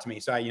meant a lot to me.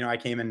 So I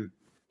came in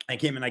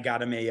and I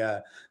got him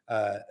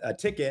a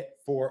ticket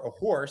for a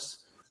horse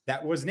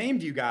that was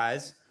named, you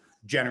guys,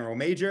 General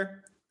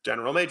Major.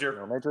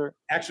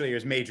 Actually, it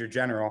was Major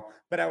General.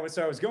 But I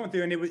was going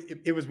through, and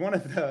it was one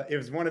of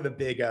the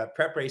big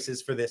prep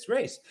races for this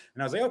race.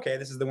 And I was like, okay,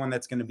 this is the one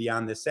that's going to be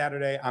on this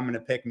Saturday. I'm going to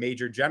pick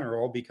Major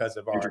General because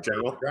of our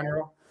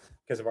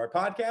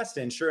podcast.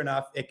 And sure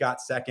enough, it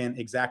got second,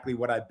 exactly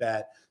what I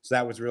bet. So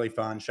that was really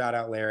fun. Shout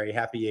out, Larry.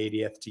 Happy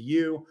 80th to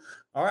you.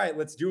 All right,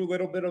 let's do a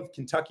little bit of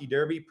Kentucky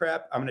Derby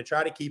prep. I'm going to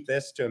try to keep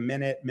this to a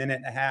minute and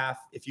a half.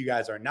 If you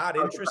guys are not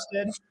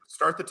interested,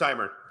 start the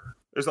timer.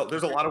 There's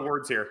a lot of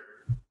words here.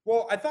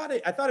 Well, I thought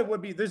it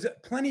would be. There's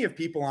plenty of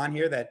people on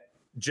here that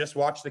just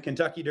watch the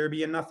Kentucky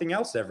Derby and nothing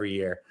else every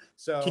year.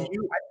 So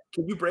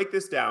Can you break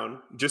this down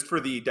just for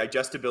the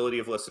digestibility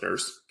of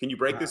listeners? Can you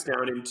break this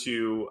down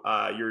into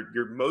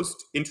your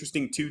most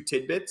interesting 2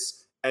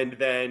 tidbits, and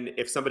then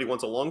if somebody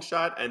wants a long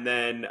shot, and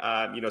then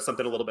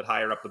something a little bit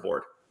higher up the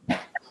board?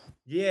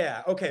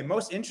 Yeah. Okay.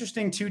 Most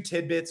interesting 2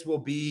 tidbits will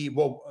be,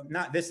 well,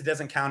 not this, it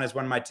doesn't count as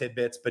one of my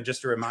tidbits, but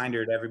just a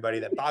reminder to everybody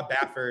that Bob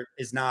Baffert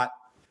is not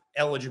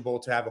eligible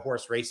to have a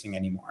horse racing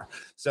anymore.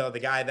 So the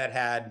guy that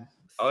had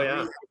 3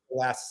 of the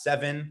last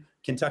 7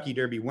 Kentucky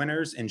Derby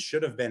winners and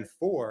should have been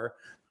 4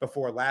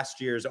 before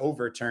last year's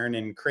overturn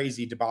and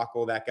crazy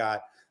debacle that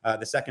got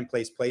the second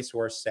place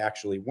horse to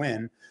actually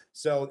win.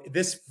 So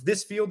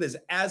this field is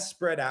as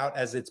spread out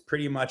as it's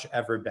pretty much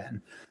ever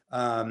been.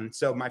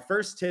 So my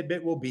first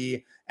tidbit will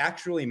be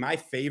actually my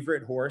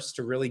favorite horse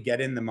to really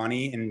get in the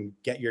money and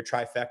get your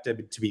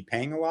trifecta to be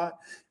paying a lot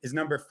is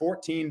number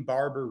 14,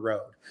 Barber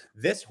Road.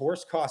 This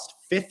horse cost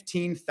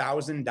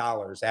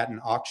 $15,000 at an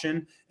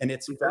auction, and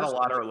it's a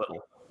lot or a little.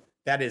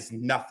 That is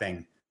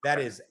nothing. That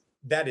is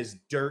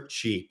dirt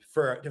cheap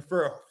for a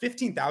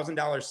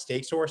 $15,000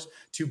 stakes horse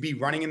to be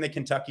running in the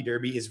Kentucky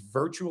Derby is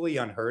virtually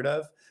unheard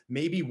of.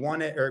 Maybe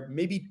one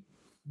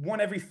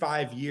every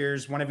 5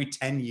 years, one every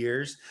 10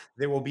 years,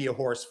 there will be a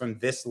horse from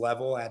this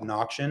level at an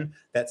auction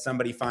that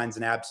somebody finds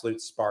an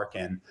absolute spark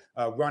in.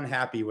 Run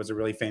Happy was a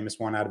really famous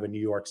one out of a New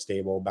York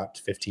stable about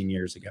 15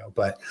 years ago.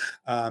 But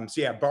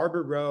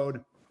Barber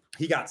Road.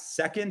 He got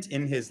second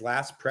in his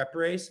last prep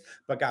race,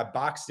 but got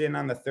boxed in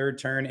on the 3rd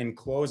turn and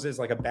closes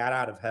like a bat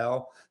out of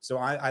hell. So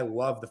I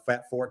love the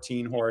Fat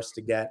 14 horse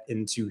to get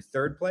into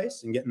 3rd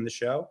place and get in the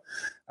show.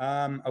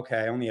 Okay,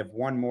 I only have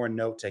one more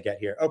note to get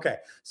here. Okay,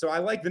 so I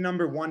like the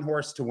number 1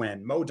 horse to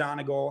win. Mo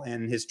Donegal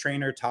and his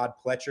trainer Todd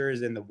Pletcher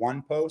is in the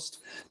 1 post.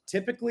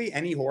 Typically,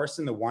 any horse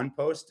in the 1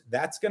 post,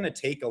 that's going to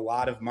take a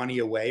lot of money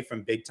away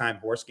from big-time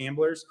horse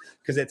gamblers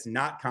because it's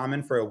not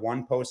common for a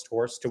 1 post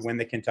horse to win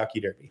the Kentucky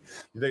Derby.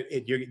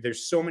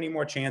 There's so many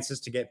more chances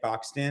to get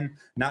boxed in.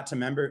 Not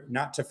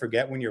to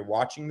forget when you're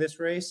watching this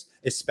race,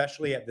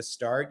 especially at the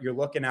start, you're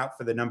looking out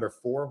for the number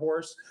 4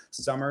 horse.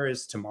 Summer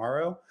is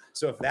Tomorrow.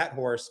 So if that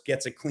horse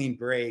gets a clean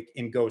break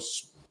and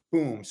goes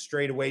boom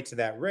straight away to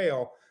that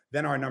rail,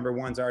 then our number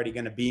 1's already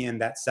going to be in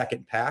that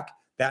second pack.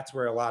 That's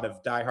where a lot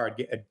of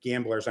diehard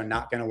gamblers are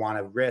not going to want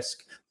to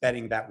risk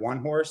betting that 1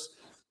 horse.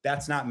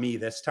 That's not me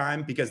this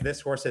time because this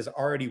horse has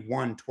already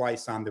won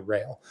twice on the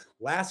rail.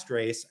 Last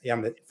race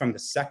from the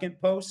 2nd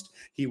post,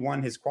 he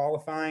won his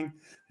qualifying.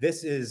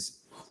 This is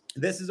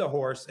a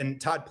horse,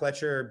 and Todd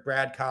Pletcher,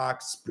 Brad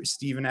Cox,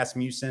 Stephen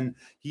Asmussen.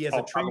 He has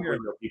a trainer.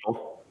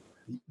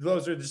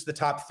 Those are just the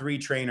top 3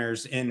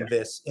 trainers in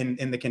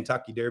the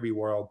Kentucky Derby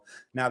world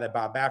now that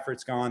Bob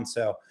Baffert's gone.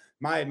 So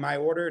my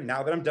order,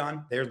 now that I'm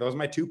done, those are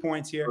my 2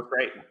 points here. Oh,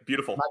 great.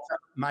 Beautiful.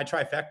 My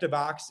trifecta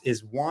box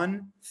is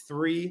 1,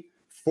 3,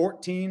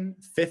 14,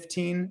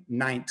 15,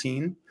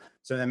 19.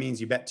 So that means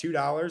you bet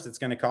 $2. It's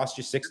going to cost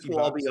you $60. We'll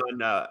all be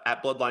on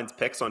at Bloodlines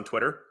Picks on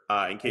Twitter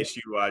in case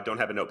you don't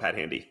have a notepad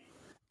handy.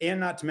 And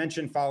not to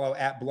mention, follow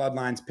at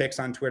Bloodlines Picks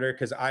on Twitter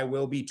because I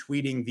will be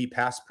tweeting the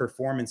past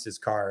performances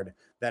card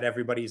that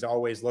everybody's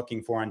always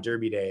looking for on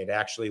Derby Day to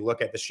actually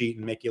look at the sheet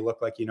and make you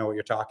look like you know what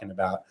you're talking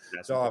about.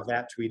 So I'll have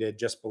that tweeted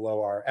just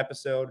below our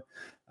episode.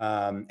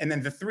 And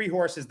then the 3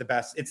 horse is the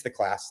best. It's the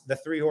class. The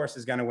 3 horse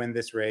is going to win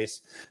this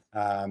race.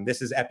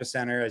 This is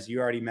Epicenter, as you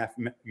already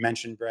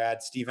mentioned,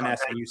 Brad. Stephen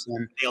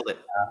Asmussen. Nailed it.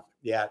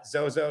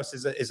 Zozos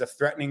is a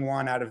threatening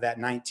one out of that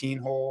 19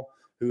 hole,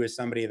 who is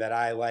somebody that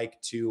I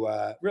like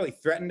to really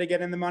threaten to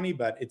get in the money,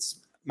 but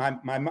it's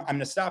I'm going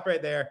to stop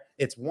right there.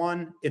 It's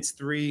 1, it's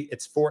 3,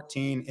 it's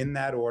 14 in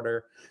that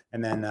order.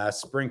 And then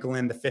sprinkle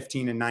in the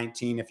 15 and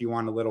 19 if you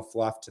want a little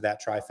fluff to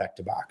that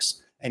trifecta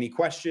box. Any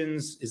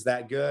questions? Is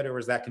that good or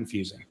is that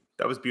confusing?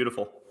 That was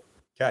beautiful.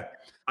 Okay.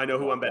 I know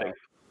who I'm betting.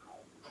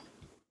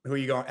 Who are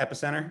you going?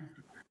 Epicenter?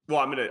 Well,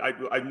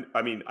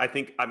 I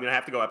think I'm gonna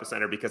have to go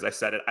Epicenter because I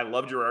said it. I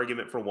loved your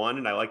argument for 1,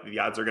 and I like that the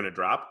odds are gonna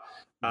drop.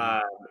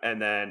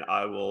 And then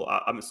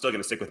I'm still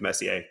gonna stick with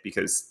Messier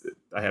because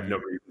I have no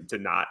reason to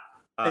not.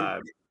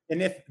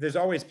 And if there's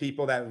always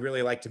people that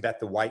really like to bet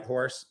the white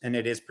horse, and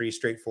it is pretty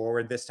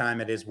straightforward. This time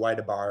it is White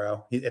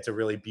Abaro. It's a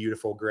really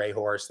beautiful gray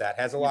horse that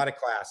has a lot of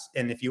class.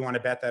 And if you want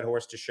to bet that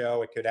horse to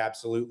show, it could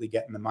absolutely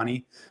get in the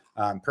money.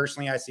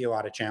 Personally, I see a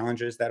lot of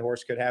challenges that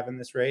horse could have in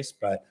this race,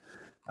 but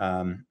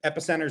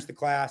Epicenter's the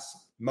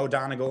class. Mo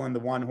Donegal in the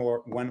one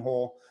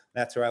hole.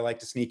 That's where I like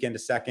to sneak into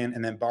second.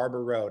 And then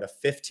Barber Road, a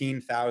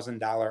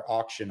 $15,000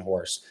 auction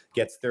horse,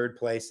 gets 3rd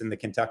place in the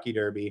Kentucky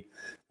Derby.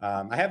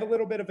 I have a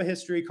little bit of a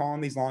history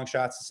calling these long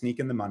shots to sneak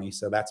in the money.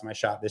 So that's my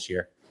shot this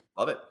year.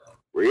 Love it.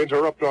 We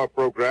interrupt our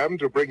program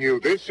to bring you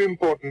this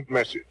important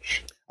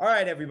message. All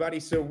right,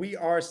 everybody. So we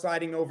are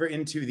sliding over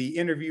into the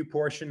interview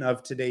portion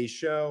of today's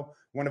show.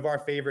 One of our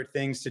favorite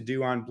things to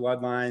do on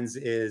Bloodlines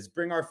is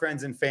bring our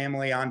friends and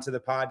family onto the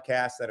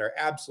podcast that are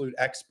absolute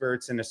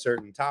experts in a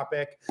certain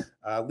topic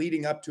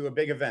leading up to a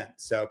big event.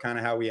 So kind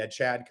of how we had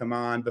Chad come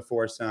on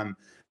before some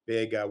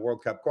big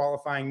World Cup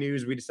qualifying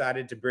news, we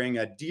decided to bring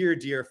a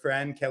dear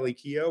friend, Kelly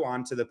Keough,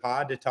 onto the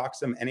pod to talk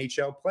some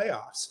NHL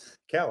playoffs.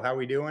 Kel, how are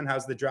we doing?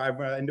 How's the drive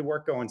into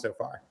work going so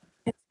far?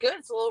 It's good.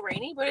 It's a little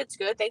rainy, but it's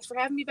good. Thanks for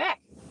having me back.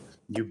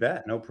 You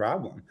bet, no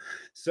problem.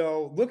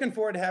 So looking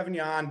forward to having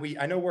you on.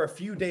 I know we're a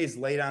few days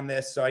late on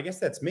this, so I guess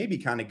that's maybe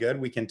kind of good.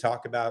 We can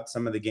talk about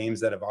some of the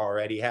games that have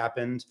already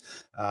happened,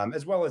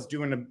 as well as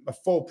doing a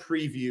full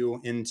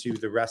preview into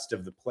the rest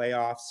of the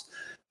playoffs.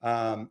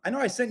 I know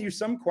I sent you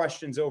some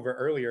questions over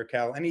earlier,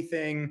 Cal.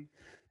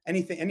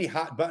 Any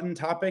hot button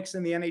topics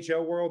in the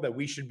NHL world that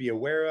we should be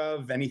aware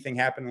of? Anything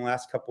happened in the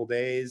last couple of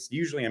days?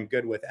 Usually I'm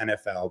good with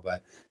NFL,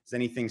 but is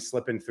anything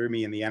slipping through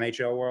me in the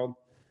NHL world?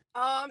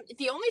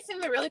 The only thing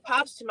that really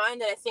pops to mind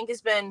that I think has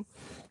been,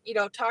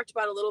 talked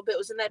about a little bit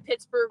was in that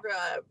Pittsburgh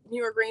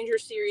New York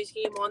Rangers series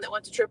game 1 that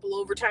went to triple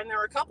overtime. There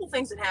were a couple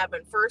things that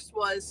happened. First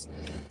was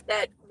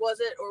that was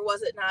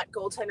it not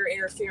goaltender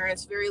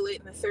interference very late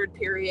in the third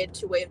period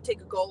to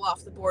take a goal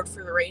off the board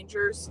for the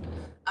Rangers.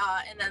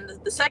 And then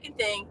the second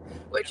thing,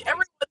 which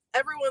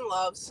everyone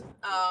loves,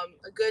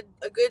 a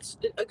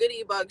good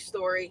e-bug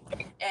story,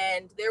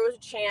 and there was a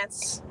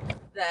chance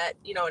that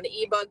an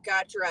e-bug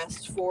got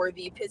dressed for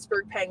the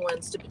Pittsburgh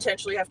Penguins to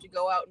potentially have to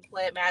go out and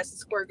play at Madison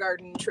Square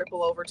Garden in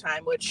triple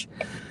overtime, which,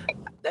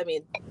 I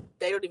mean,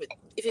 they don't even,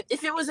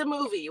 if it was a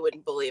movie, you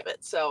wouldn't believe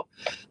it. So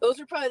those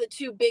are probably the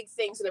two big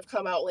things that have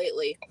come out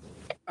lately.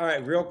 All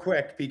right, real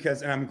quick,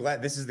 and I'm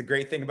glad, this is the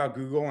great thing about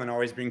Google and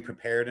always being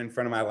prepared in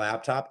front of my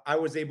laptop. I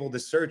was able to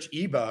search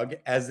e-bug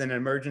as an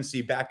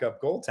emergency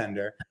backup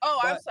goaltender. Oh,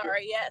 I'm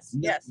sorry. Yes.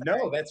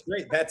 No, that's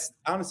great. That's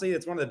honestly,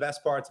 it's one of the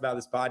best parts about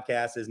this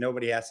podcast is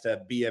nobody has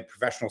to be a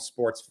professional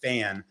sports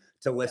fan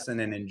to listen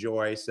and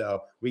enjoy.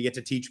 So we get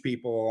to teach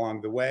people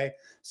along the way.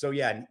 So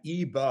yeah, an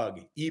e-bug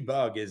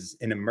is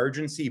an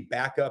emergency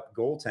backup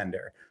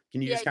goaltender.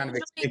 Can you just kind of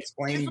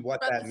explain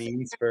what that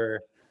means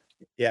for...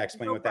 Yeah,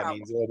 explain what that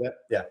means a little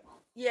bit.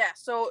 Yeah,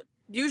 so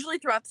usually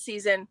throughout the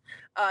season,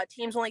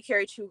 teams only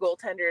carry 2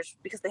 goaltenders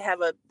because they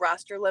have a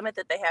roster limit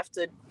that they have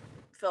to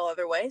fill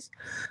other ways.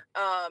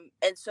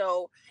 And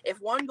so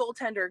if one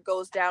goaltender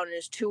goes down and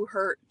is too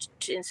hurt,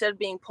 instead of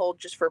being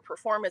pulled just for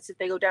performance, if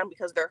they go down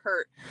because they're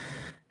hurt,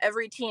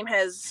 every team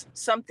has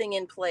something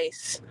in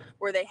place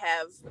where they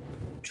have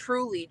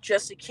truly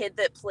just a kid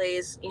that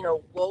plays,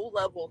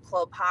 low-level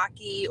club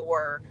hockey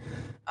or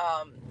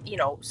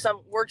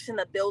some works in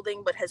the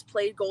building but has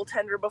played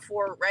goaltender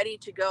before, ready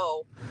to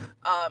go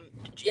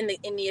in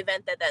the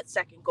event that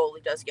second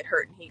goalie does get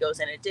hurt and he goes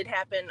in. It did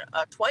happen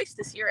twice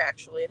this year,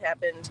 actually. It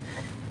happened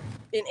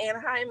in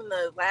Anaheim in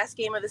the last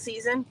game of the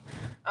season.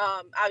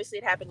 Obviously,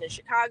 it happened in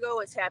Chicago.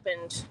 It's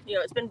happened,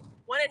 it's been,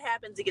 when it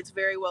happens, it gets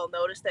very well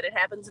noticed that it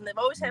happens, and they've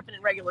always happened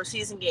in regular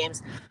season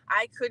games.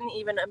 I couldn't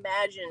even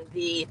imagine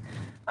the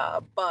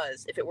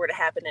buzz if it were to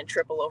happen in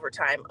triple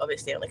overtime of a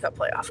Stanley Cup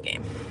playoff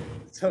game.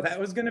 So that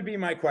was going to be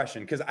my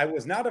question, because I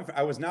was not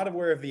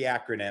aware of the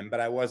acronym,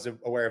 but I was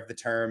aware of the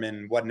term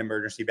and what an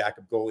emergency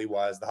backup goalie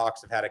was. The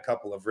Hawks have had a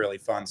couple of really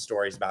fun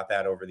stories about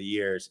that over the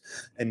years.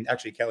 And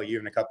actually, Kelly, you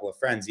and a couple of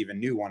friends even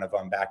knew one of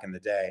them back in the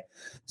day.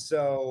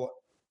 So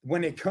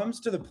when it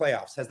comes to the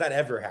playoffs, has that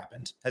ever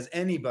happened? Has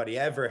anybody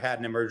ever had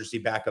an emergency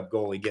backup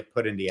goalie get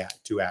put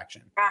into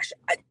action? Gosh,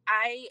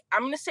 I'm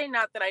going to say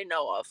not that I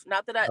know of.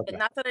 Not that I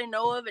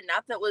know of, and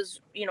not that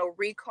was,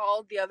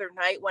 recalled the other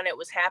night when it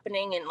was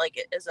happening, and like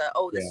as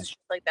this is just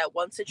like that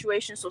one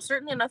situation. So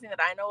certainly nothing that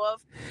I know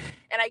of.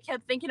 And I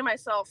kept thinking to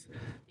myself,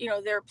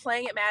 they're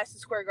playing at Madison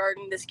Square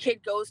Garden. This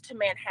kid goes to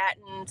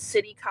Manhattan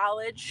City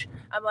College.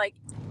 I'm like,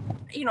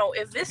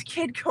 if this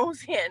kid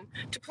goes in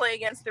to play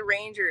against the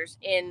Rangers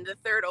in the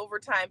third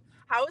overtime,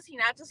 how is he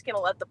not just going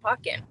to let the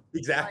puck in?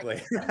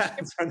 Exactly.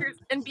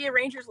 And be a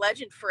Rangers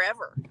legend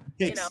forever.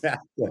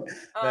 Exactly.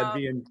 That'd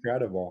be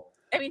incredible.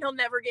 I mean, he'll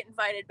never get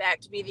invited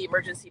back to be the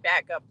emergency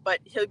backup, but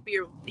he'd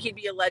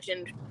be a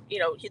legend.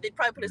 They'd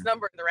probably put his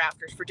number in the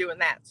rafters for doing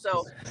that.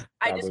 So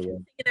I just kept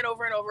thinking that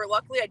over and over.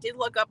 Luckily, I did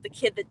look up the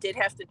kid that did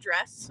have to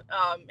dress,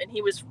 and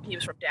he was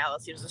from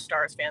Dallas. He was a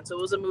Stars fan, so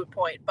it was a moot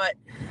point. But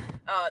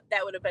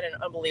that would have been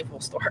an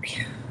unbelievable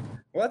story.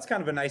 Well, that's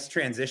kind of a nice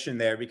transition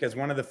there, because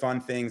one of the fun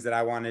things that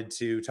I wanted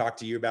to talk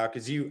to you about,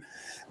 because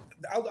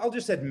I'll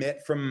just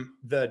admit, from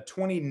the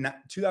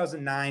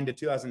 2009 to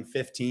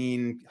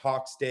 2015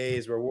 Hawks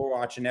days where we're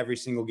watching every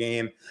single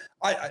game,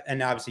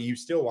 and obviously you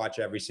still watch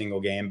every single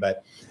game,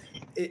 but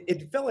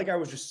it felt like I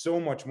was just so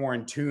much more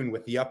in tune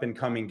with the up and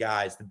coming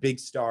guys, the big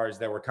stars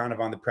that were kind of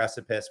on the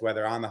precipice,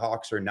 whether on the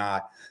Hawks or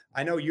not.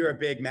 I know you're a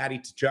big Matty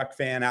Tkachuk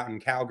fan out in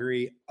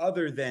Calgary.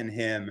 Other than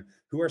him,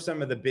 who are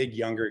some of the big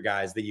younger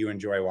guys that you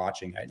enjoy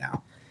watching right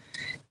now?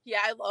 Yeah,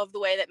 I love the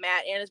way that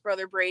Matt and his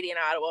brother Brady in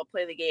Ottawa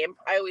play the game.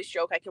 I always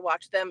joke I could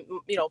watch them,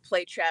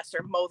 play chess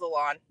or mow the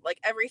lawn. Like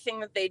everything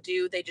that they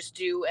do, they just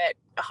do at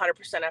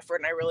 100% effort,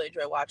 and I really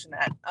enjoy watching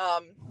that.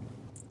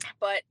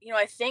 But,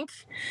 I think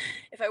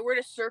if I were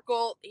to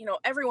circle,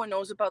 everyone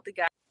knows about the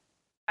guys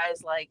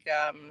like,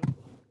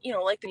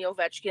 like the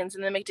Ovechkins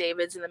and the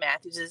McDavids and the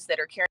Matthewses that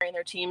are carrying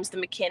their teams, the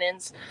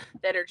McKinnons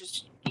that are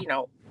just,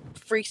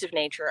 freaks of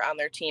nature on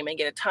their team and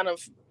get a ton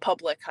of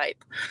public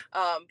hype.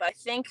 But I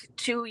think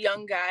 2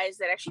 young guys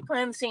that actually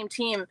play on the same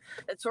team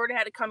that sort of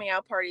had a coming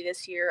out party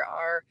this year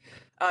are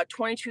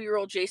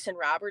 22-year-old Jason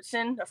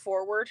Robertson, a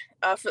forward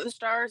for the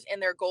Stars,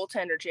 and their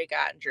goaltender Jake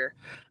Ottinger.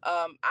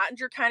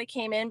 Ottinger kind of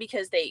came in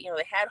because they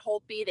had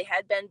Holtby, they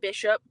had Ben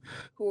Bishop,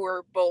 who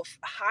were both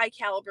high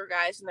caliber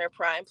guys in their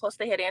prime. Plus,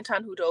 they had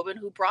Anton Khudobin,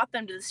 who brought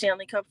them to the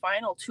Stanley Cup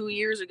final 2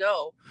 years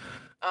ago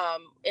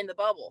in the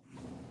bubble.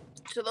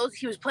 So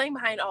he was playing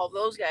behind all of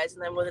those guys,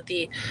 and then with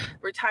the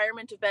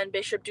retirement of Ben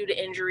Bishop due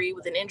to injury,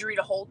 with an injury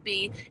to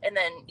Holtby, and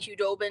then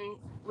Khudobin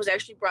was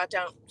actually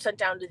sent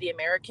down to the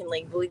American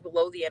League, the league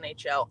below the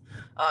NHL.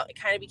 It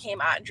kind of became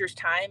Ottinger's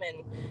time,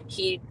 and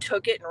he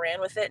took it and ran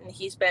with it, and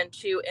he's been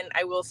two, and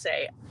I will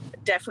say,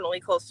 definitely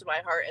close to my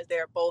heart, as they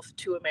are both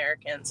two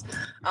Americans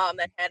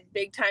that had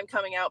big time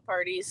coming out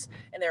parties,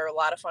 and they were a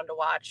lot of fun to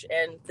watch.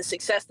 And the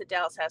success that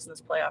Dallas has in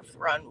this playoff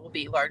run will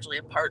be largely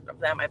a part of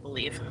them, I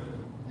believe.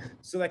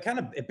 So that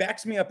it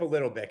backs me up a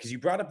little bit, because you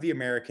brought up the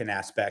American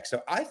aspect.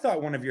 So I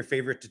thought one of your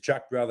favorite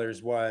Tkachuk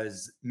brothers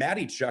was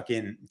Matty Tkachuk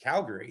in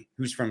Calgary,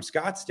 who's from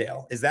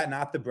Scottsdale. Is that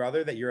not the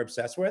brother that you're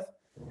obsessed with?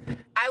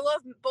 I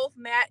love both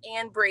Matt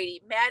and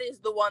Brady. Matt is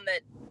the one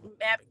that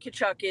Matt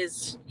Tkachuk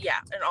is,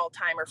 an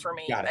all-timer for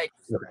me. Got it.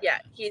 Okay. Yeah,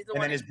 he's the one.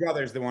 And then his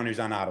brother's the one who's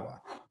on Ottawa.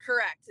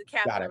 Correct, the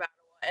captain of Ottawa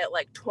at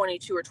like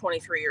 22 or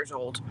 23 years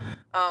old.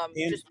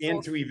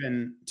 And to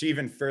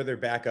even further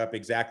back up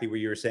exactly what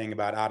you were saying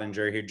about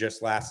Ottinger, who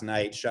just last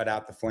night shut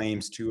out the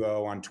Flames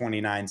 2-0 on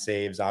 29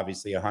 saves,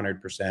 obviously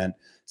 100%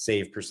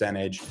 save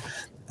percentage.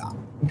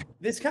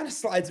 This kind of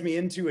slides me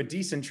into a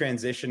decent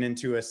transition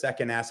into a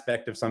second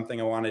aspect of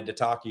something I wanted to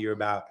talk to you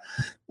about.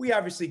 We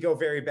obviously go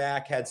very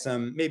back, had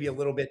some maybe a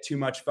little bit too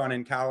much fun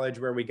in college,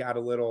 where we got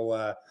a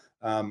little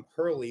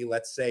hurly,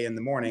 let's say, in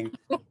the morning.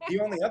 The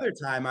only other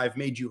time I've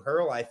made you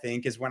hurl, I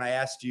think, is when I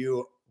asked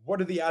you,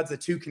 what are the odds that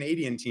two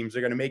Canadian teams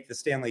are going to make the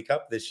Stanley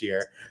Cup this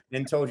year?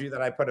 And told you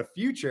that I put a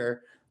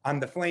future on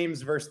the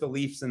Flames versus the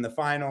Leafs in the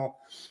final.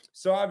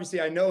 So obviously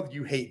I know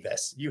you hate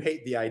this. You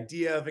hate the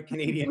idea of a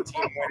Canadian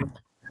team winning.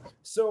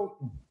 So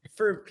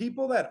for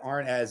people that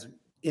aren't as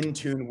in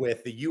tune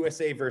with the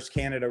USA versus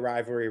Canada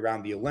rivalry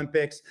around the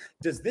Olympics,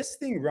 does this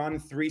thing run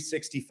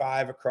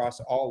 365 across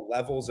all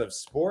levels of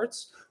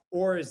sports?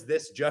 Or is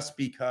this just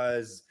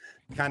because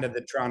kind of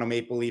the Toronto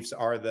Maple Leafs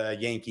are the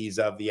Yankees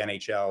of the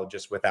NHL,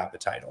 just without the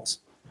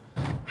titles?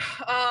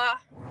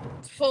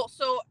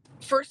 So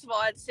first of all,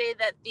 I'd say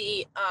that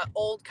the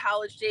old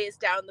college days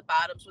down the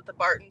bottoms with the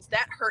Bartons,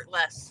 that hurt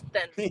less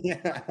than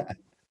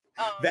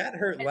that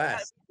hurt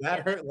less.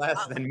 That hurt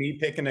less than me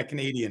picking a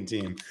Canadian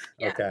team.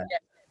 Yeah, okay.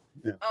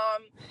 Yeah.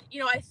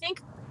 I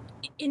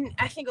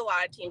think a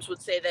lot of teams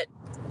would say that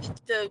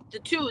the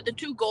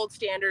two gold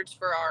standards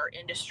for our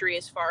industry,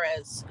 as far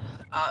as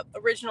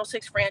original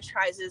six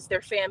franchises,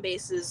 their fan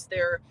bases,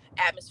 their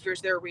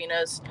atmospheres, their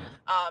arenas,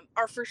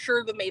 are for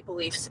sure the Maple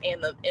Leafs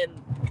and the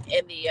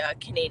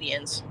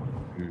Canadians.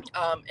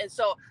 And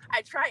so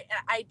I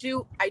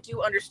do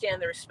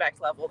understand the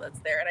respect level that's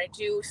there, and I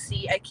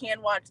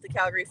can watch the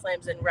Calgary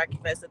Flames and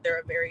recognize that they're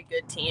a very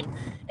good team.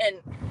 And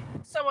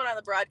someone on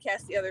the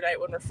broadcast the other night,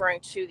 when referring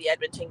to the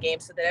Edmonton game,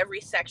 said that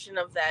every section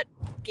of that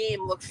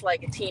game looks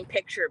like a team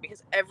picture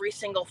because every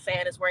single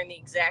fan is wearing the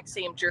exact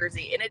same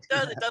jersey, and it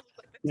does look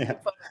like the team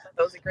photo.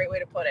 That was a great way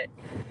to put it.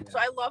 So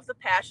I love the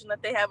passion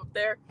that they have up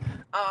there,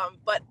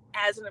 but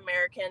as an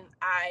American,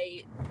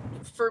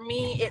 for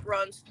me, it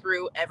runs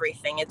through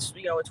everything. It's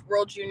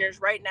World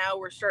Juniors right now.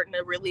 We're starting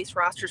to release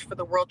rosters for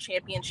the World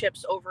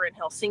Championships over in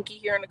Helsinki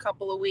here in a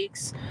couple of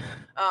weeks,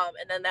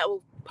 and then that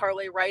will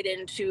parlay right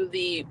into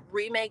the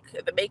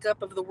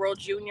makeup of the World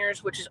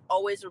Juniors, which is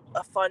always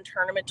a fun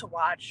tournament to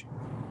watch.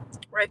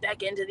 Right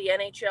back into the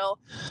NHL,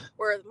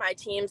 where my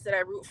teams that I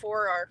root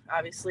for are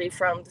obviously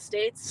from the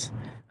States,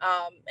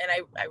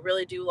 and I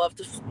really do love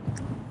to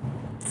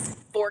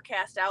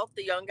forecast out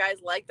the young guys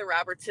like the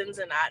Robertsons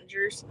and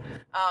Ottingers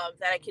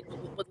that I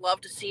would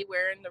love to see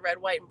wearing the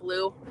red, white, and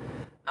blue.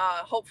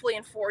 Hopefully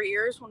in 4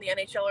 years, when the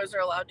NHLers are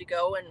allowed to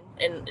go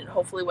and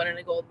hopefully winning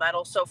a gold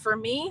medal. So for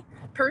me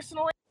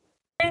personally,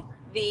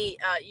 the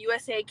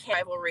USA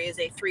rivalry is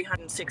a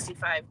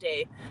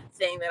 365-day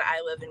thing that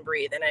I live and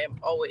breathe, and I am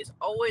always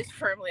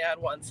firmly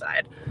on one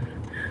side.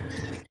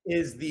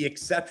 Is the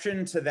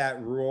exception to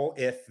that rule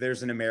if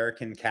there's an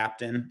American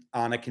captain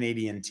on a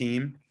Canadian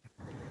team?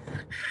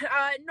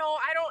 No,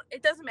 I don't.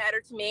 It doesn't matter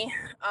to me.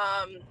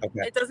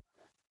 Okay.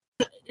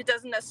 It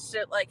doesn't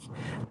necessarily,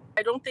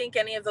 I don't think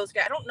any of those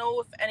guys. I don't know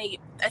if any.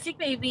 I think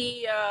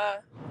maybe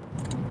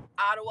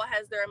Ottawa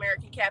has their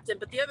American captain,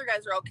 but the other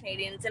guys are all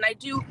Canadians, and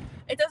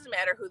it doesn't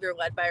matter who they're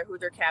led by or who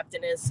their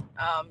captain is.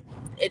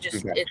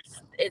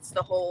 It's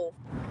the whole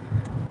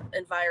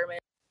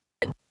environment,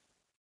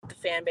 the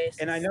fan base,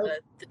 and I know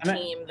the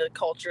team, the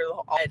culture.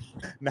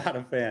 Not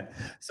a fan.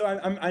 So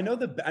I know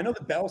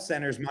the Bell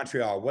Center's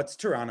Montreal. What's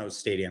Toronto's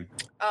stadium?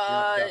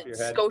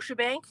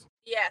 Scotiabank.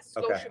 Yeah,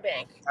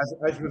 Scotiabank. Okay.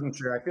 I wasn't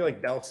sure. I feel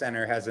like Bell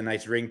Center has a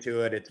nice ring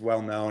to it. It's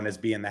well known as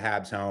being the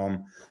Habs'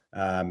 home.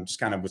 Just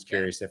kind of was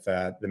curious if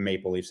the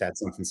Maple Leafs had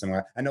something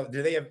similar. I know.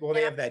 Do they have? Well,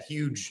 they have that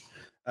huge.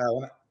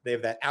 They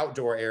have that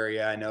outdoor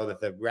area. I know that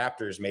the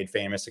Raptors made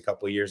famous a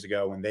couple of years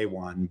ago when they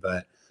won,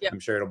 but I'm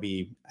sure it'll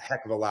be a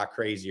heck of a lot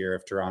crazier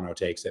if Toronto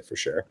takes it for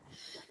sure.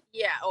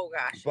 Yeah. Oh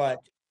gosh. But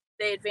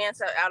they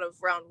advance out of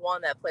round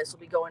one, that place will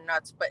be going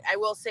nuts. But I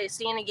will say,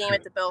 seeing a game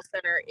at the Bell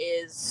Center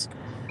is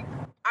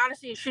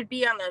honestly, it should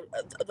be on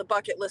the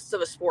bucket list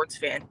of a sports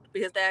fan,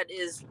 because that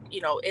is,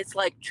 it's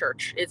like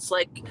church. It's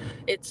like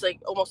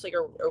almost like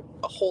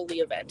a holy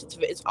event.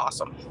 It's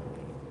awesome.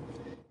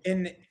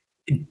 And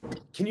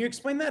can you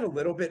explain that a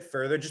little bit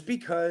further? Just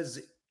because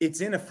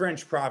it's in a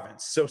French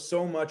province,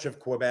 so much of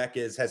Quebec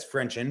has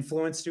French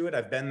influence to it.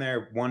 I've been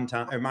there one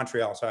time, or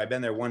Montreal. So I've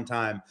been there one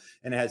time,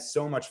 and it has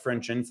so much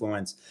French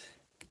influence.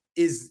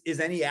 Is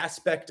any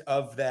aspect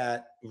of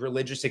that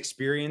religious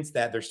experience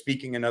that they're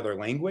speaking another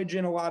language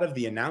in a lot of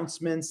the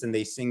announcements, and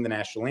they sing the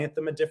national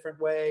anthem a different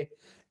way?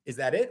 Is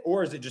that it?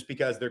 Or is it just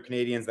because they're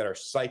Canadians that are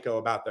psycho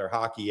about their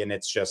hockey, and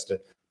it's just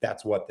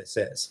that's what this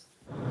is?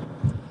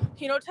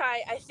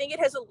 Ty, I think it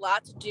has a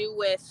lot to do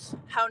with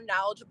how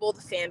knowledgeable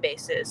the fan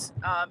base is.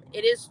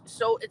 It's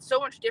so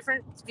much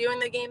different viewing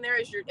the game there,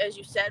 as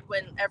you said,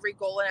 when every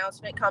goal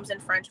announcement comes in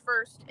French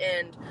first,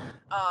 and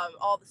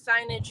all the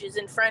signage is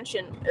in French,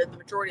 and the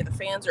majority of the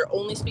fans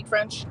only speak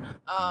French.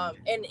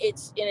 And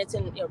it's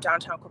in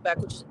downtown Quebec,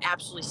 which is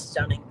absolutely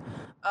stunning.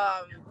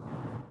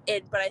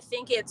 But I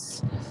think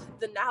it's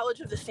the knowledge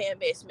of the fan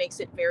base makes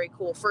it very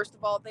cool. First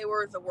of all, they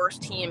were the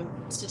worst team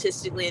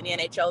statistically in the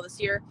NHL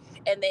this year,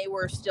 and they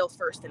were still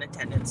first in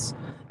attendance.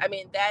 I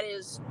mean, that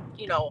is,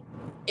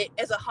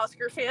 as a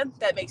Husker fan,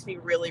 that makes me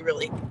really,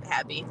 really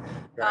happy.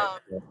 Right.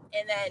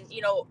 And then,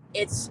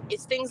 it's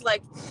things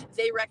like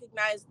they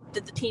recognize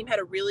that the team had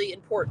a really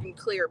important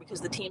clear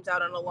because the team's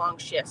out on a long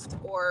shift,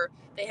 or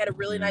they had a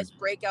really nice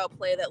breakout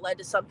play that led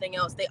to something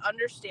else. They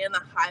understand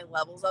the high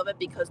levels of it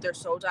because they're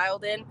so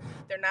dialed in.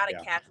 They're not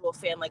a casual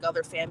fan like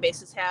other fan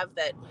bases have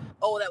that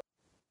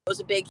was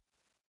a big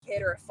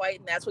hit or a fight,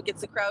 and that's what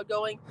gets the crowd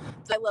going.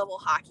 High level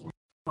hockey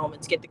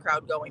moments get the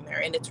crowd going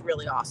there, and it's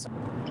really awesome.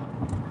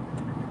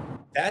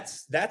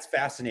 That's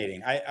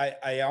fascinating.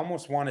 I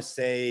almost want to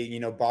say,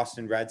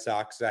 Boston Red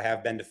Sox. I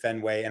have been to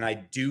Fenway, and I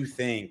do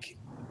think,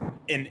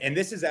 and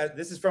this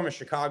is from a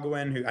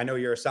Chicagoan who, I know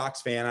you're a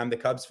Sox fan. I'm the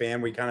Cubs fan.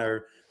 We kind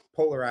of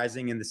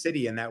polarizing in the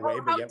city in that way,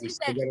 but yet we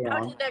still get along.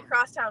 How did that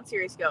crosstown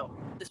series go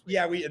this week?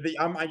 Yeah,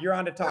 you're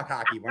on to talk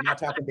hockey. We're not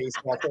talking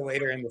baseball till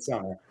later in the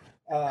summer.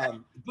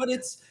 But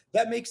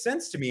that makes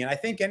sense to me. And I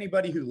think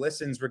anybody who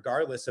listens,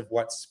 regardless of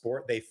what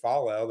sport they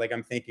follow, like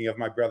I'm thinking of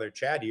my brother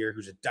Chad here,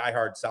 who's a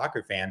diehard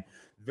soccer fan,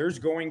 there's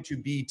going to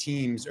be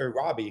teams, or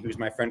Robbie, who's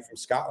my friend from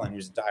Scotland,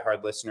 who's a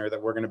diehard listener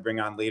that we're going to bring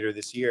on later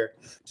this year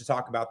to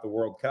talk about the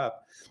World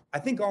Cup. I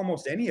think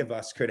almost any of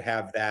us could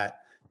have that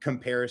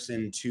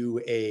comparison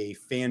to a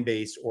fan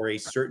base or a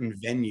certain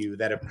venue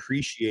that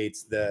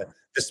appreciates the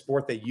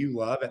sport that you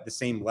love at the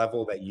same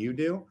level that you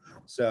do.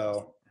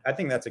 So I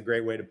think that's a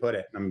great way to put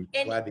it. I'm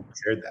glad that you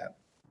shared that.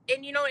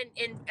 And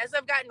and as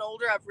I've gotten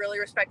older, I've really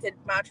respected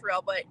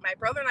Montreal. But my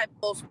brother and I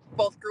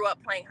both grew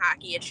up playing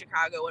hockey in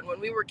Chicago, and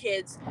when we were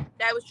kids,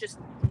 that was just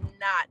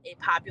not a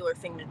popular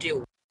thing to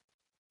do.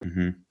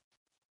 Mm-hmm.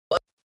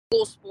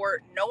 Cool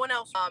sport, no one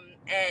else.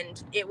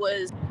 And it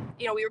was,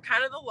 we were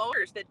kind of the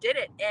loners that did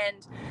it.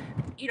 And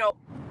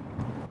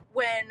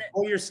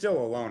when you're still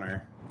a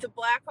loner. The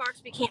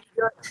Blackhawks became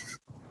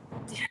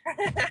good.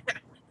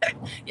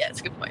 Yeah,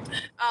 that's a good point.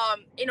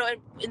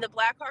 And the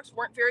Blackhawks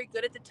weren't very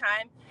good at the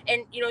time.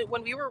 And,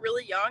 when we were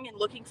really young and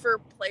looking for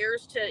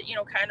players to,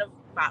 kind of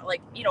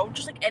like,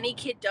 just like any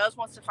kid does,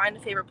 wants to find a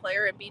favorite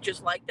player and be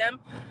just like them.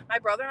 My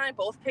brother and I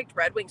both picked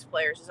Red Wings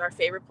players as our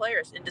favorite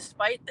players. And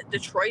despite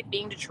Detroit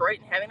being Detroit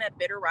and having that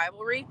bitter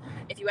rivalry,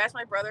 if you ask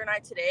my brother and I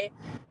today,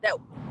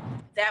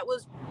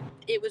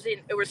 it was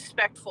a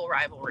respectful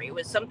rivalry. It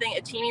was something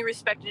a team he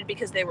respected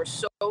because they were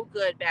so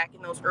good back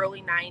in those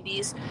early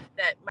 90s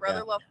that my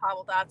brother loved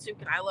Pavel Datsyuk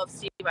and I love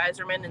Steve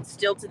Yzerman, and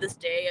still to this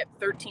day at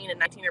 13 and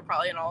 19 are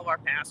probably in all of our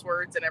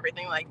passwords and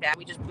everything like that.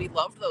 We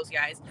loved those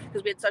guys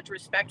because we had such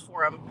respect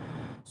for them.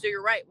 So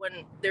you're right,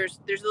 when there's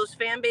those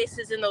fan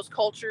bases and those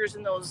cultures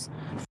and those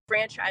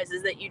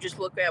franchises that you just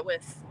look at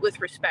with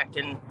respect,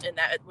 and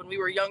that when we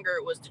were younger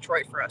it was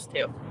Detroit for us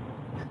too.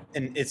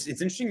 And it's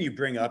interesting you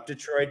bring up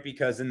Detroit,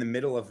 because in the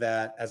middle of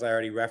that, as I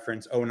already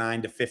referenced,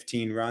 09 to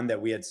 15 run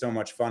that we had so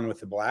much fun with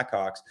the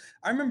Blackhawks,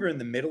 I remember in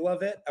the middle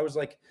of it, I was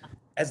like,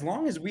 as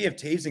long as we have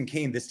Taves and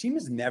Kane, this team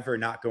is never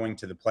not going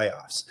to the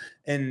playoffs.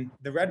 And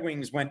the Red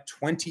Wings went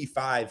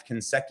 25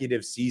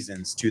 consecutive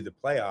seasons to the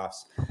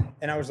playoffs.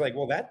 And I was like,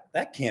 well,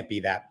 that can't be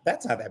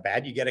that's not that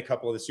bad. You get a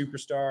couple of the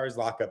superstars,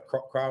 lock up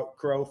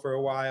Crow for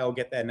a while,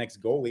 get that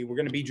next goalie. We're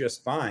going to be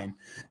just fine.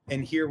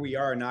 And here we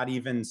are, not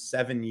even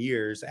 7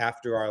 years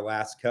after our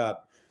last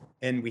cup,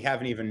 and we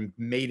haven't even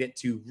made it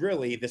to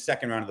really the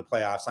second round of the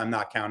playoffs. I'm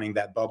not counting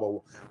that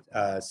bubble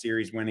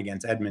series win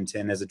against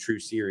Edmonton as a true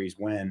series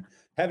win.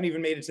 Haven't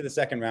even made it to the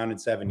second round in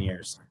 7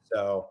 years.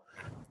 So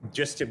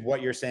just to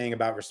what you're saying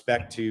about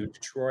respect to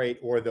Detroit,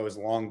 or those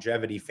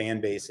longevity fan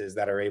bases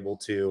that are able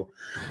to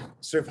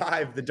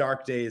survive the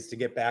dark days to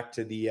get back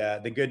to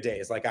the good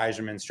days, like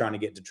Yzerman's trying to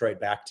get Detroit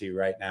back to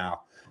right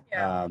now.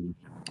 Yeah.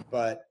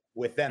 But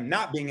with them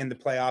not being in the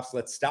playoffs,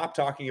 let's stop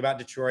talking about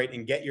Detroit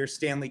and get your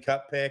Stanley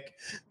Cup pick.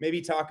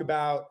 Maybe talk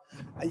about,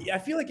 I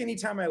feel like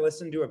anytime I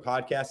listen to a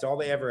podcast, all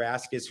they ever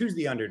ask is, who's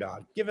the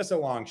underdog? Give us a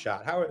long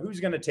shot. Who's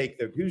going to take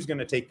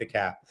the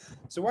cap?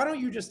 So why don't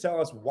you just tell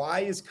us,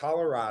 why is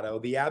Colorado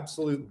the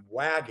absolute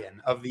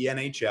wagon of the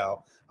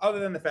NHL, other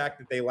than the fact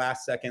that they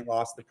last second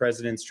lost the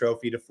President's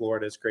Trophy to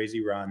Florida's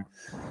crazy run?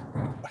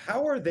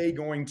 How are they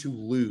going to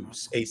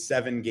lose a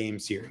 7-game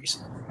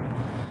series?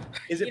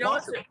 Is it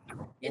possible?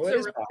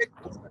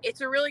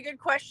 It's a really good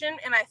question,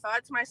 and I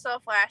thought to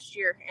myself last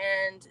year,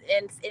 and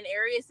in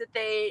areas that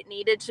they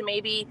needed to,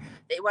 maybe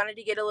they wanted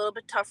to get a little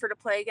bit tougher to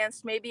play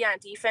against, maybe on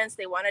defense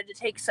they wanted to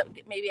take some,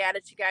 maybe add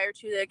a guy or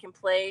two that can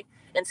play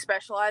and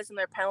specialize in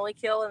their penalty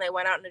kill, and they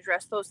went out and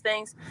addressed those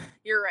things.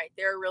 You're right,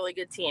 they're a really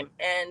good team,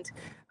 and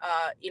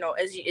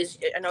as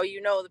I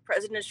know, the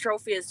President's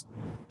Trophy is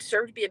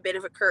served to be a bit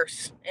of a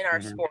curse in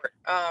our sport.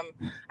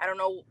 I don't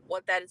know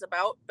what that is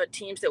about, but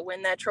teams that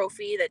win that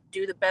trophy, that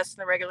do the best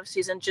in the regular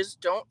season, just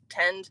don't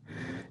tend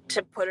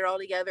to put it all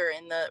together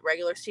in the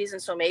regular season.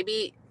 So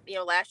maybe,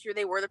 last year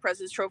they were the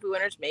President's Trophy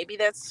winners. Maybe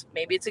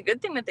it's a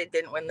good thing that they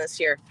didn't win this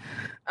year.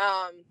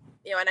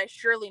 And I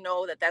surely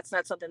know that that's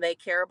not something they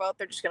care about.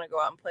 They're just going to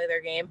go out and play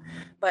their game.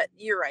 But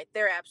you're right.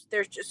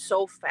 They're just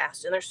so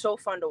fast, and they're so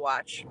fun to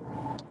watch.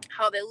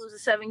 How they lose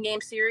a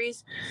 7-game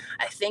series,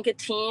 I think a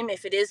team,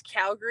 if it is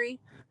Calgary,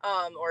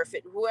 or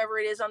whoever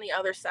it is on the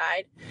other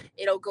side,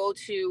 it'll go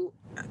to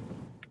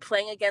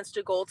playing against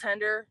a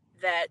goaltender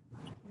that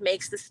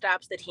makes the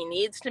stops that he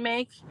needs to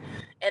make,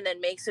 and then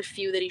makes a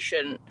few that he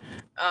shouldn't.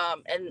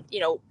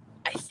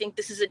 I think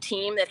this is a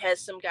team that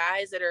has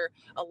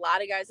a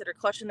lot of guys that are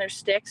clutching their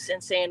sticks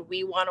and saying,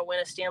 we want to win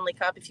a Stanley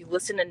Cup. If you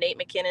listen to Nate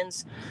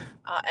McKinnon's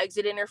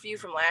exit interview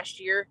from last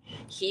year,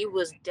 he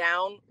was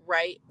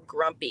downright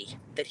grumpy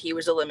that he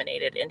was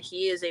eliminated, and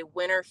he is a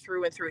winner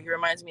through and through. He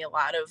reminds me a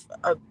lot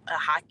of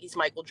hockey's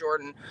Michael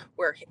Jordan,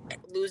 where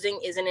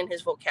losing isn't in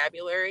his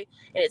vocabulary,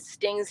 and it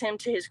stings him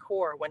to his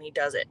core when he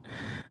does it.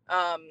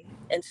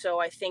 And so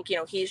I think,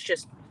 he's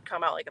just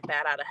come out like a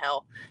bat out of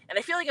hell, and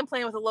I feel like I'm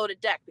playing with a loaded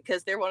deck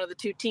because they're one of the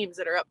 2 teams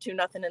that are up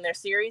 2-0 in their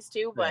series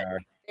too, but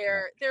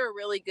they're a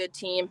really good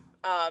team,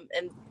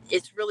 and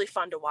it's really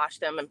fun to watch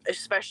them,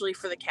 especially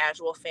for the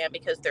casual fan,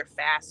 because they're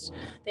fast.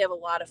 They have a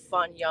lot of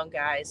fun young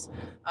guys.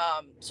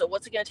 So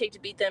what's it going to take to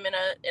beat them in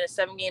a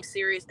 7-game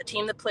series? A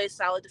team that plays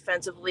solid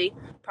defensively,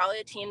 probably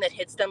a team that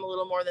hits them a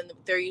little more than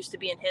they're used to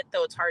being hit,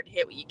 though it's hard to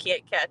hit what you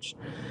can't catch,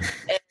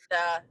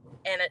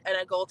 and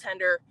a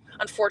goaltender.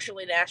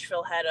 Unfortunately,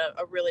 Nashville had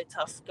a really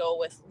tough go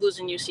with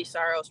losing UC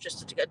Saros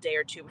just a day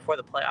or two before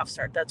the playoffs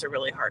start. That's a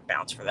really hard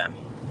bounce for them.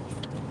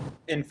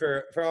 And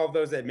for all of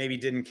those that maybe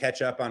didn't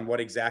catch up on what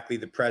exactly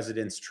the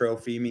President's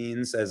Trophy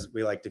means, as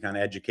we like to kind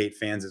of educate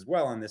fans as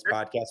well on this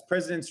podcast,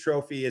 President's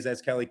Trophy is,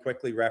 as Kelly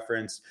quickly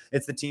referenced,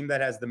 it's the team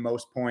that has the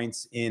most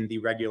points in the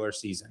regular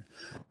season.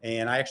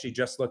 And I actually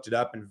just looked it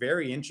up, and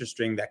very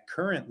interesting that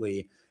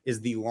currently is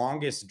the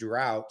longest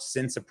drought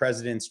since a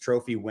President's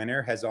Trophy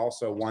winner has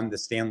also won the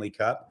Stanley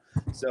Cup.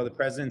 So the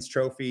President's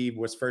Trophy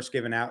was first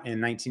given out in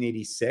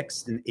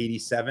 1986 and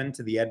 87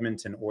 to the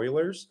Edmonton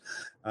Oilers.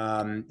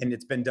 And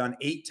it's been done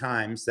 8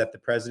 times that the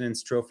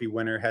President's Trophy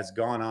winner has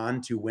gone on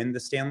to win the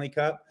Stanley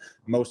Cup.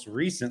 Most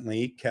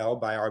recently, Kel,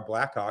 by our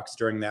Blackhawks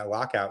during that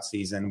lockout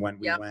season when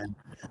we went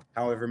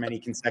however many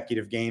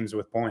consecutive games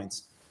with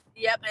points.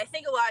 Yep, and I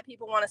think a lot of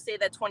people want to say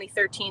that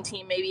 2013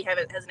 team maybe has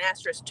an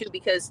asterisk too,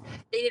 because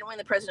they didn't win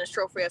the President's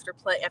Trophy after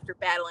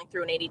battling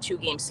through an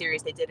 82-game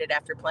series. They did it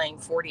after playing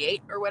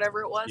 48 or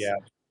whatever it was.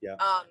 Yeah.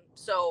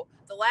 So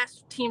the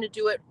last team to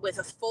do it with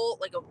a full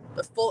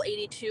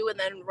 82 and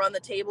then run the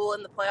table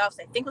in the playoffs,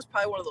 I think, was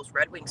probably one of those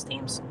Red Wings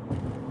teams.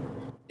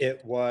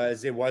 It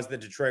was the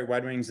Detroit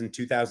Red Wings in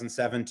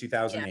 2007,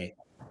 2008.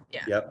 Yeah.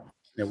 Yep,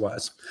 it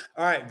was.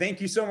 All right, thank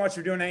you so much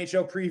for doing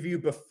NHL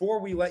preview. Before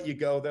we let you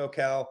go, though,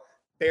 Kel,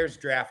 Bears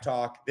draft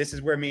talk. This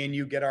is where me and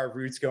you get our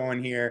roots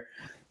going here.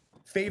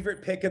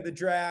 Favorite pick of the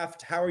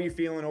draft? How are you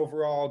feeling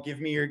overall? Give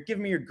me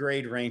your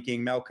grade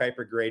ranking, Mel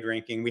Kiper grade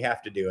ranking. We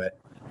have to do it.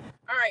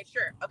 All right,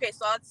 sure. Okay,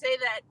 so I'd say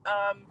that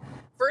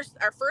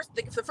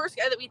the first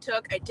guy that we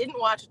took, I didn't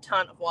watch a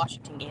ton of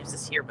Washington games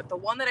this year, but the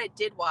one that I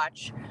did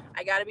watch,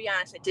 I got to be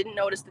honest, I didn't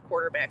notice the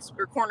cornerbacks.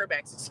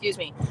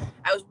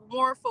 I was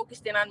more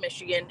focused in on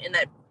Michigan in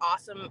that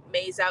awesome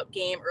maze out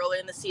game early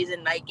in the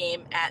season, night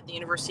game at the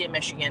University of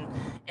Michigan.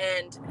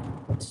 And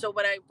so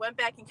when I went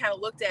back and kind of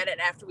looked at it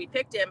after we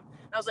picked him,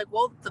 I was like,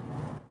 well, the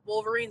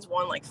Wolverines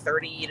won like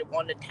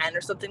 30-10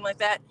 or something like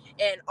that.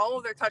 And all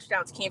of their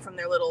touchdowns came from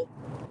their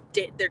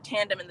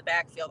tandem in the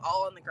backfield,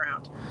 all on the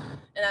ground.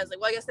 And I was like,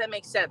 well, I guess that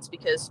makes sense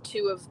because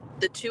two of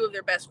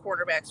their best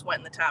quarterbacks went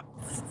in the top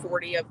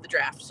 40 of the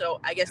draft.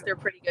 So I guess they're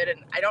pretty good.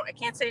 And I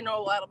can't say no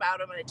a lot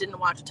about him, and I didn't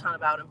watch a ton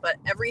about him, but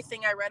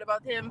everything I read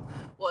about him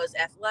was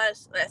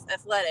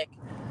athletic,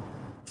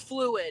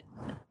 fluid,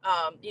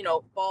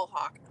 ball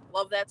hawk.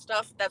 Love that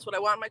stuff. That's what I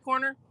want in my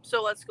corner.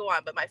 So let's go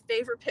on. But my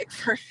favorite pick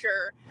for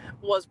sure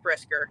was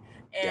Brisker.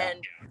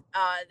 And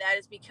that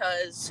is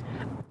because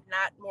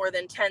not more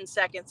than 10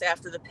 seconds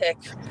after the pick,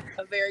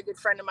 a very good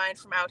friend of mine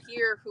from out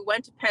here who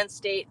went to Penn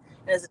State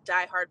and is a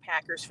diehard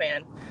Packers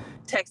fan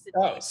texted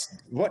me.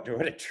 What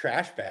a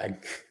trash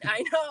bag.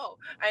 I know.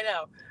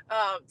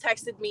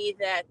 Texted me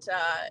that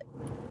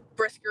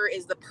Brisker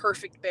is the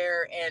perfect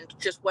Bear and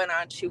just went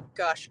on to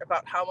gush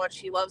about how much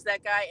he loves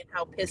that guy and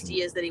how pissed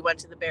he is that he went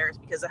to the Bears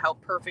because of how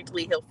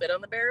perfectly he'll fit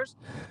on the Bears.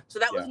 So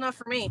that was enough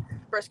for me.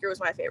 Brisker was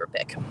my favorite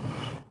pick.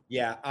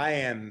 Yeah, I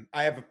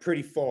have a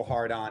pretty full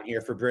heart on here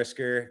for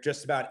Brisker.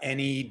 Just about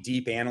any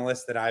deep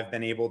analyst that I've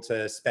been able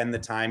to spend the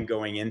time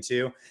going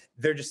into,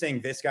 they're just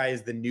saying this guy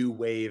is the new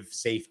wave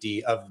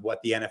safety of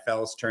what the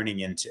NFL is turning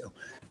into.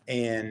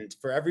 And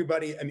for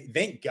everybody, I mean,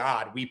 thank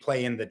God we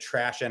play in the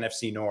trash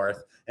NFC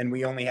North and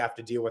we only have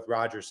to deal with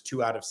Rodgers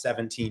 2 out of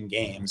 17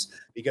 games.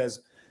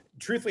 Because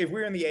truthfully, if we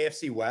were in the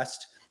AFC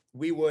West,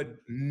 we would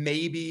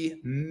maybe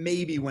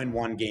win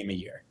one game a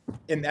year.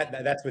 And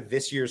that's with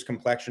this year's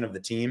complexion of the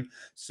team.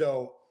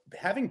 So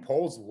having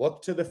Poles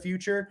look to the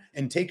future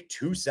and take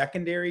 2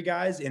 secondary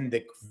guys in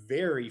the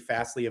very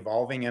fastly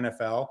evolving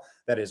NFL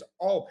that is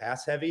all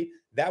pass heavy,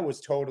 that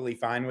was totally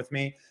fine with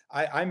me.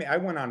 I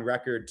went on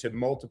record to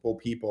multiple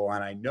people,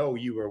 and I know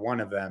you were one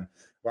of them,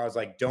 where I was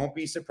like, don't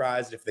be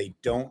surprised if they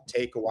don't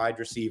take a wide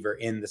receiver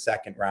in the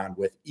second round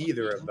with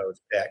either of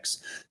those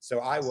picks. So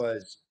I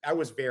was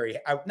very,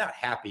 not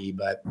happy,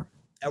 but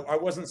I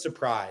wasn't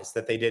surprised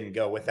that they didn't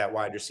go with that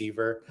wide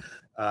receiver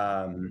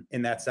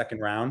in that second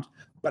round.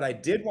 But I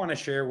did want to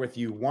share with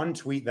you one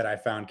tweet that I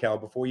found, Kel,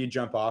 before you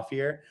jump off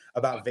here,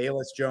 about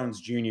Velus Jones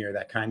Jr.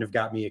 that kind of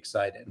got me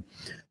excited.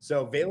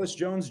 So Velus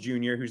Jones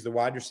Jr., who's the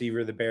wide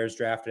receiver the Bears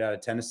drafted out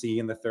of Tennessee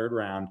in the third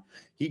round,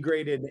 he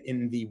graded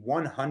in the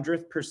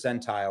 100th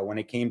percentile when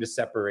it came to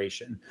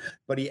separation.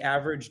 But he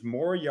averaged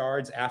more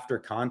yards after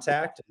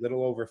contact, a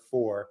little over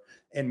 4,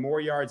 and more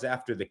yards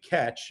after the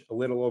catch, a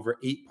little over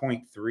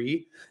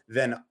 8.3,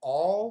 than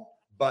all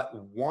but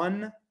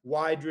one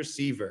wide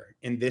receiver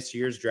in this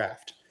year's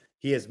draft.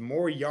 He has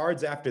more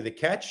yards after the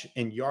catch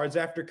and yards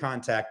after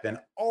contact than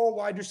all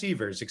wide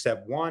receivers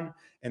except one,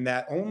 and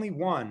that only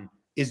one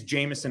is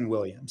Jameson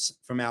Williams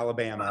from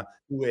Alabama,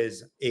 who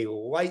is a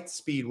light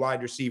speed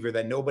wide receiver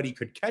that nobody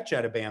could catch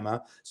at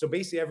Alabama. So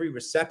basically every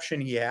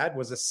reception he had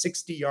was a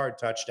 60-yard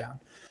touchdown.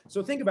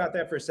 So think about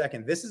that for a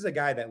second. This is a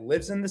guy that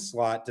lives in the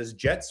slot, does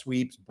jet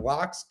sweeps,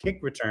 blocks, kick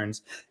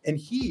returns, and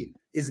he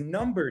is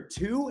number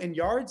 2 in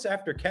yards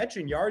after catch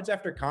and yards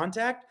after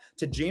contact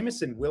to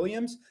Jameson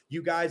Williams.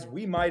 You guys,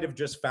 we might have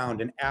just found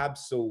an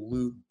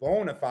absolute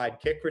bona fide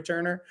kick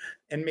returner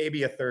and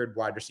maybe a third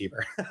wide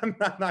receiver. I'm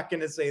not going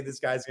to say this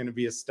guy's going to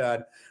be a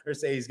stud or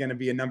say he's going to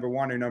be a number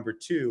 1 or number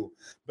 2,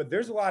 but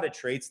there's a lot of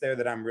traits there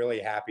that I'm really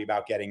happy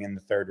about getting in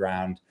the third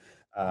round.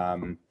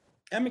 I'm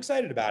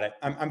excited about it.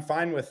 I'm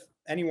fine with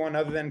anyone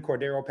other than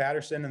Cordero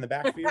Patterson in the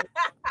backfield.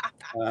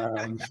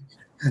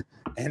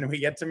 And we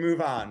get to move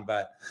on.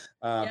 But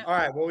all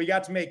right, well, we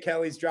got to make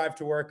Kelly's drive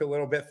to work a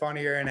little bit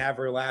funnier and have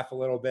her laugh a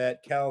little bit.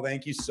 Kel,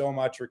 thank you so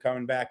much for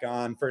coming back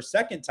on for a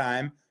second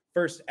time,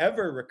 first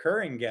ever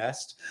recurring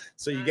guest.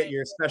 So you get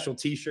your special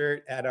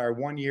t-shirt at our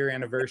 1-year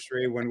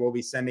anniversary when we'll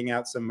be sending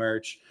out some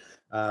merch.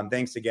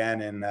 Thanks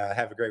again, and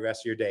have a great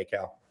rest of your day,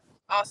 Kel.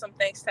 Awesome.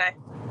 Thanks, Ty.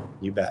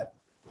 You bet.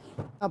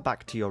 Now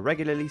back to your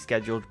regularly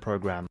scheduled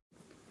program.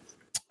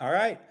 All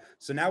right.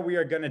 So now we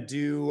are going to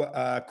do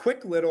a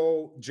quick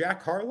little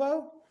Jack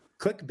Harlow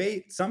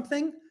clickbait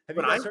something. Have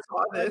you guys heard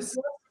this?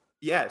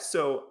 Yeah.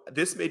 So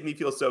this made me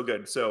feel so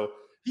good. So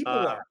people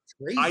are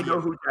crazy. I know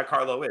who Jack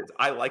Harlow is.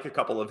 I like a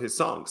couple of his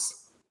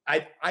songs.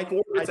 I have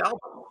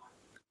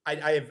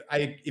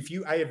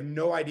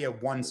no idea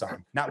one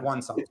song, not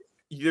one song.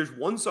 There's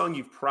one song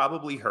you've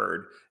probably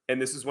heard,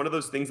 and this is one of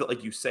those things that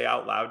like you say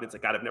out loud. It's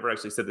like, God, I've never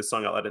actually said this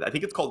song out loud. I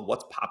think it's called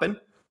 "What's Poppin'."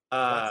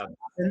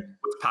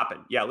 What's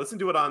Poppin'? Yeah, listen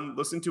to it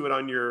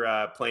on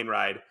your plane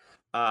ride.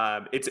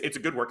 It's a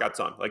good workout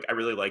song. Like I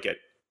really like it,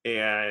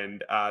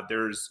 and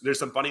there's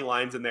some funny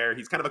lines in there.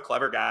 He's kind of a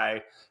clever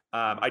guy.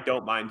 I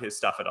don't mind his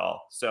stuff at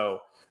all. So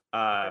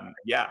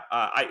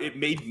it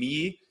made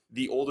me,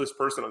 the oldest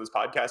person on this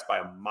podcast by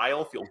a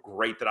mile, feel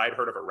great that I'd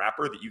heard of a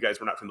rapper that you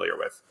guys were not familiar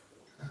with.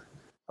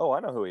 Oh, I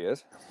know who he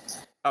is.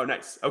 Oh,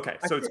 nice. Okay,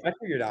 so I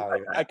figured out.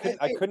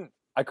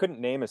 I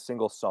couldn't name a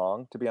single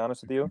song, to be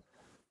honest with you,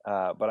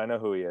 but I know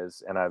who he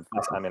is, and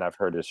I've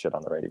heard his shit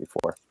on the radio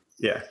before.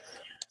 Yeah.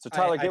 So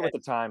Tyler, get with the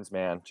times,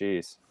 man.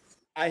 Jeez.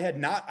 I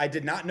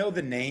did not know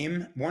the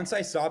name. Once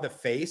I saw the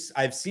face,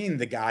 I've seen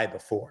the guy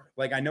before.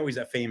 Like I know he's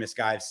a famous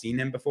guy. I've seen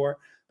him before,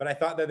 but I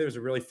thought that there was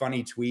a really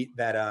funny tweet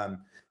that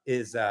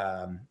is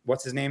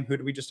what's his name? Who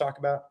did we just talk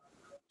about?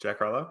 Jack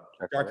Harlow?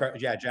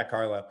 Jack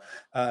Harlow.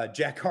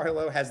 Jack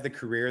Harlow has the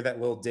career that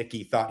Lil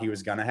Dicky thought he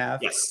was gonna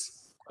have.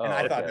 Yes. And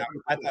I thought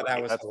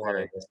that was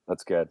hilarious.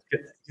 That's good.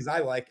 Because I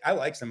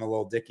like some of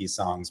Lil Dicky's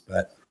songs,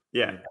 but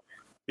if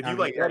you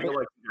like Jack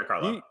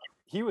Harlow.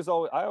 He was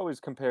always. I always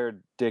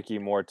compared Dicky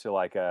more to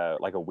like a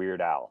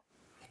Weird Al.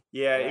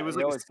 Yeah, it was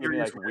like a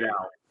serious Weird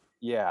Al.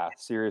 Yeah,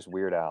 serious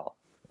Weird Al.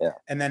 Yeah.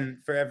 And then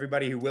for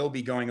everybody who will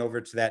be going over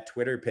to that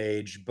Twitter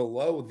page,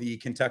 below the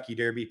Kentucky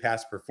Derby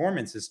past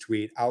performances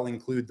tweet, I'll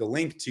include the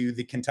link to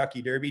the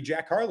Kentucky Derby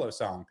Jack Harlow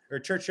song, or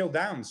Churchill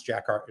Downs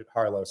Jack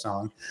Harlow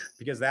song,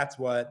 because that's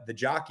what the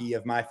jockey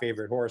of my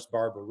favorite horse,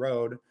 Barber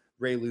Road,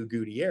 Raylu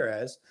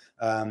Gutierrez,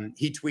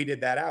 he tweeted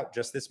that out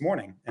just this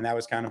morning. And that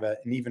was kind of an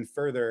even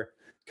further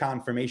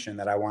confirmation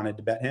that I wanted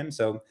to bet him.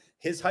 So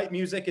his hype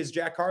music is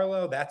Jack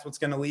Harlow. That's what's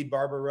going to lead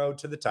Barber Road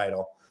to the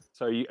title.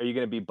 So are you going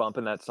to be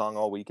bumping that song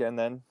all weekend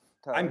then,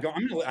 Tyler?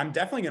 I'm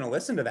definitely going to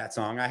listen to that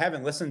song. I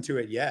haven't listened to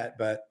it yet,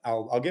 but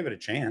I'll give it a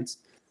chance.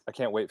 I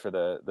can't wait for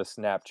the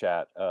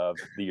Snapchat of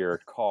your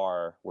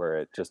car where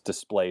it just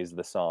displays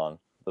the song.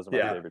 Those are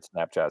my favorite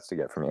Snapchats to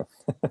get from you.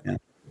 Yeah.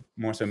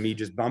 More so me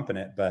just bumping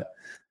it. But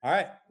all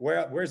right,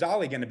 where's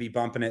Ollie going to be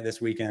bumping it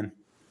this weekend?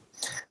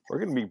 We're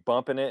going to be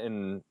bumping it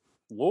in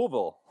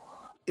Louisville.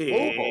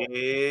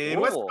 In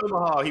West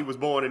Omaha, he was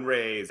born and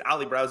raised.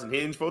 Ollie browsing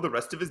Hinge for the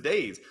rest of his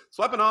days.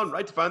 Swiping on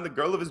right to find the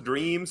girl of his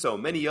dreams. So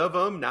many of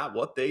them, not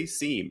what they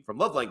seem. From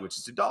love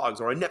languages to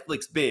dogs or a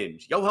Netflix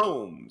binge. Yo,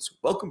 Holmes,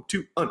 welcome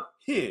to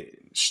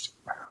Unhinged.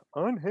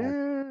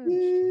 Unhinged.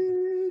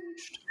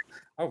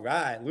 All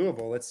right,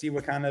 Louisville. Let's see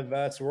what kind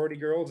of sorority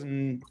girls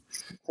and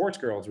horse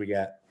girls we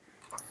got.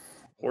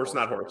 Horse,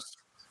 not horse.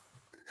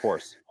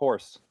 Horse.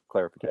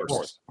 Clarification.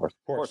 Horse.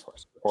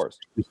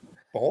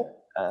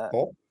 Bull?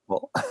 Bull.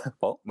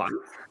 Mine.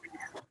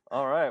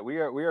 All right, we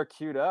are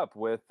queued up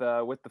with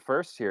the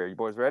first here. You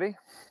boys ready?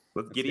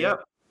 Let's giddy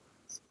up.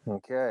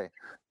 Okay.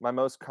 My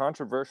most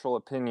controversial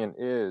opinion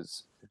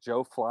is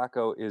Joe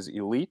Flacco is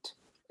elite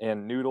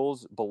and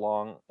noodles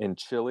belong in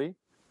chili.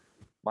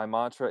 My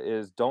mantra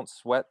is don't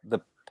sweat the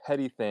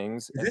petty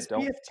things and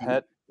don't PFT?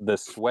 pet the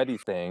sweaty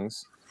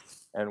things.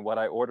 And what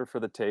I order for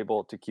the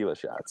table, tequila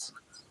shots.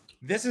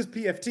 This is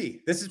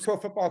PFT. This is Pro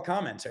Football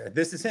Commenter.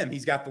 This is him.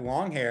 He's got the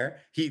long hair.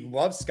 He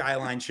loves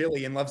Skyline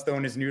chili and loves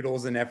throwing his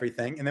noodles and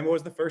everything. And then what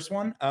was the first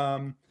one?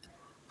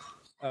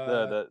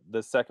 The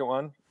second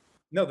one?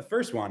 No, the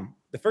first one.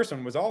 The first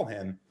one was all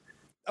him.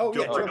 Oh,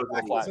 Joe yeah. Joe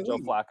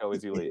Flacco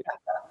is elite.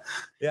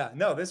 Yeah.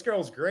 No, this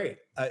girl's great.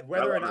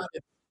 Whether or not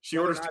She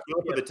orders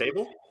tequila for the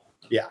table?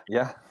 Yeah.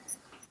 Yeah.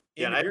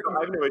 Yeah, and I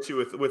have no issue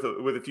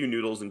with a few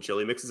noodles and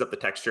chili. Mixes up the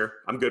texture.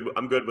 I'm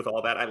good with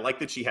all that. I like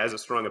that she has a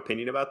strong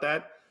opinion about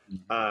that.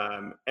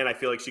 And I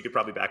feel like she could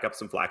probably back up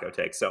some Flacco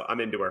takes. So I'm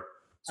into her.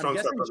 Strong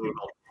start for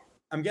Louisville.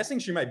 I'm guessing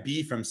she might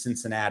be from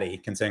Cincinnati,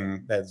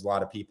 considering there's a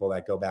lot of people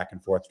that go back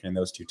and forth between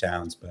those two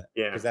towns. But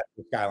yeah, because that's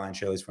where Skyline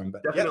Chili's from.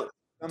 But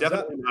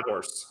definitely not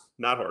horse.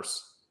 Not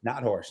horse.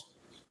 Not horse.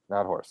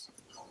 Not horse.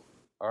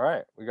 All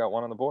right, we got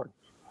one on the board.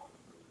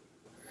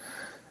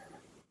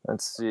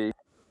 Let's see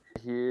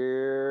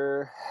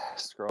here.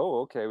 Scroll. Oh,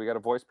 okay, we got a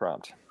voice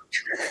prompt.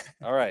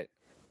 All right,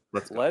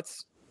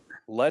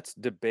 let's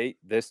debate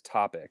this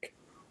topic.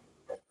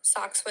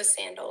 Socks with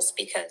sandals,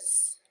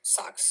 because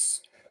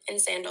socks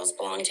and sandals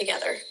belong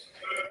together.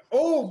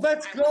 Oh,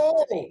 let's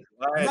go!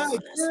 Nice. My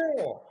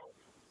girl.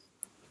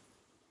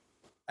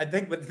 I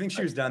think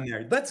she was done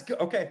there. Let's go.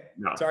 Okay.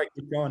 No. Sorry,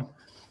 keep going.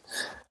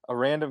 A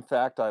random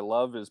fact I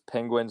love is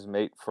penguins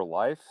mate for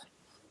life.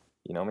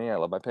 You know me, I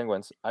love my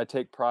penguins. I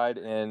take pride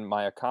in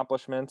my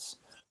accomplishments,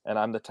 and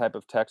I'm the type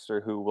of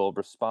texter who will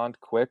respond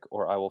quick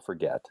or I will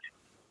forget.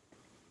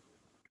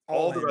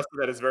 All the rest of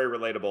that is very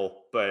relatable,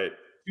 but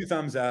 2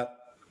 thumbs up.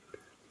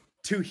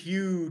 2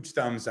 huge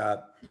thumbs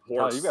up.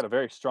 horse. Oh, you got a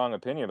very strong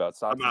opinion about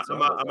socks.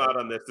 I'm out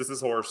on this. This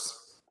is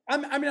horse.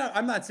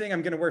 I'm not saying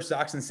I'm going to wear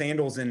socks and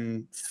sandals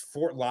in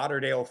Fort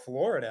Lauderdale,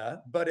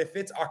 Florida, but if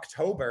it's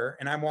October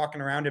and I'm walking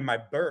around in my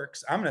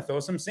Birks, I'm going to throw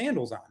some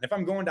sandals on. If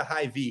I'm going to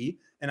Hy-Vee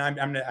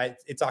and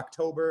it's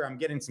October, I'm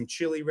getting some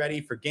chili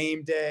ready for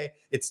game day.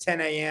 It's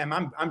 10 a.m.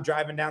 I'm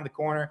driving down the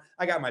corner.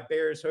 I got my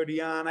Bears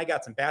hoodie on. I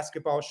got some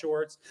basketball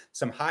shorts,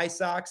 some high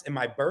socks, and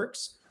my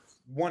Birks.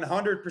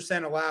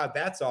 100% allowed.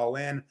 That's all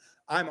in.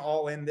 I'm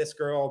all in. This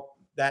girl.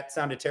 That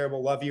sounded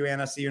terrible. Love you,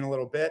 Anna. See you in a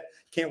little bit.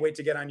 Can't wait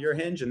to get on your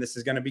Hinge, and this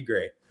is going to be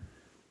great.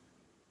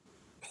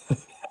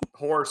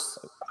 Horse.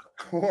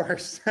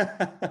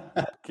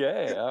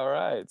 Okay, all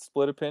right.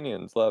 Split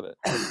opinions. Love it.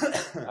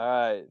 All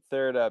right,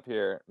 third up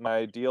here. My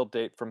ideal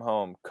date from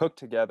home. Cook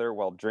together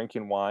while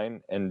drinking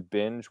wine and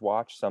binge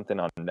watch something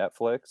on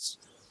Netflix.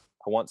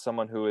 I want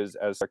someone who is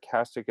as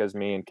sarcastic as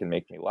me and can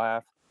make me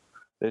laugh.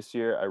 This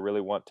year, I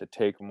really want to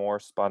take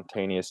more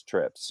spontaneous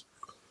trips.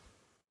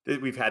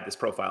 We've had this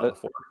profile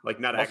before. Like,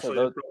 not actually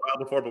the profile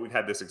before, but we've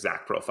had this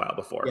exact profile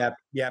before.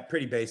 Yeah,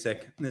 pretty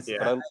basic.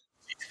 Yeah.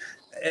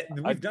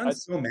 We've done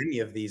so many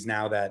of these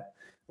now that,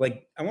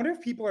 like, I wonder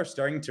if people are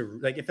starting to,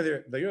 like, if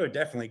there are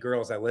definitely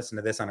girls that listen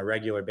to this on a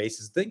regular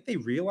basis. Think they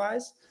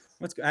realize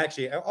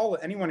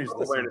anyone who's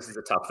listening. Awareness is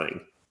a tough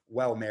thing.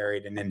 Well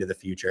married and into the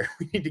future.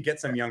 We need to get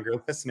some younger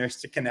listeners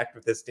to connect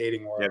with this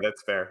dating world. Yeah,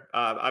 that's fair.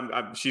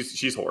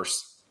 She's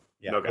horse.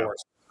 Yeah, no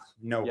horse.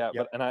 No. Yeah,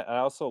 yep. but I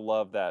also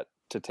love that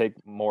to take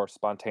more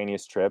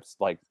spontaneous trips.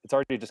 Like, it's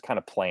already just kind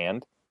of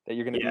planned that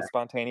you're going to be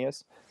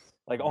spontaneous.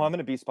 Like, I'm going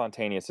to be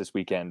spontaneous this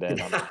weekend and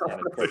I'm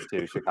going to trip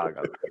to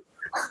Chicago.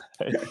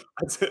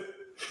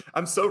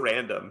 I'm so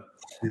random.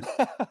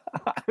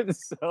 I'm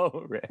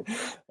so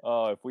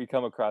oh, if we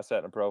come across that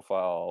in a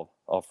profile,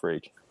 I'll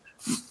freak.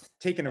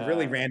 Taking a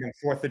really random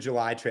 4th of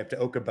July trip to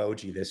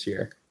Okoboji this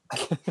year.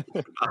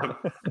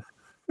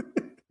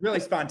 Really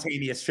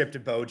spontaneous trip to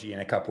Boji in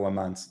a couple of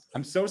months.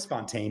 I'm so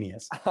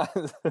spontaneous. All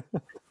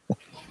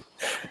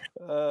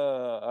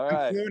I'm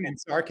right. fluent in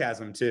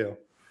sarcasm too.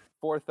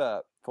 Fourth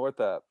up.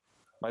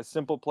 My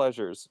simple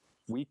pleasures: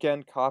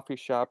 weekend coffee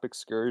shop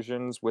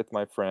excursions with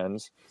my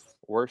friends,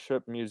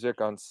 worship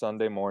music on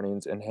Sunday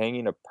mornings, and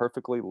hanging a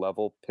perfectly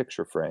level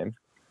picture frame.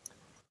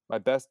 My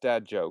best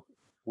dad joke: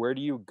 Where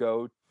do you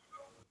go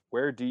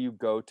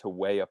to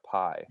weigh a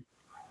pie?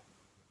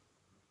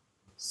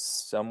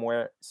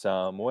 Somewhere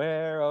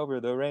over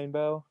the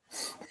rainbow.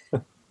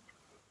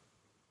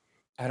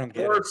 I don't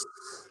get it.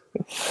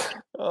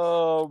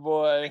 Oh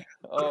boy.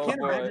 I can't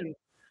imagine.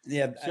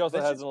 Yeah. She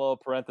also has a little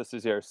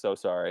parenthesis here. So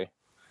sorry.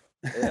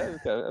 Yeah,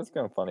 that's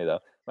kind of funny though.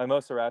 My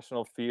most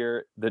irrational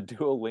fear: the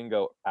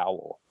Duolingo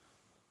owl.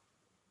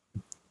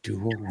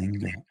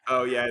 Duolingo.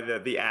 Oh yeah,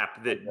 the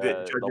app that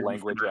judges the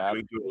language app.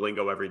 doing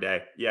Duolingo every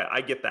day. Yeah,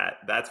 I get that.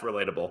 That's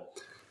relatable.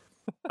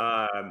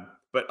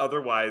 But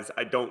otherwise,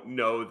 I don't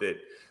know that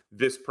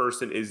this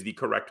person is the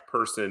correct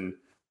person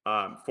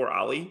for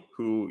Ali,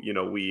 who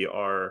we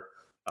are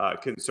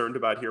concerned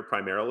about here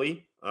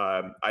primarily.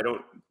 I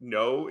don't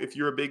know if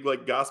you're a big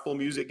gospel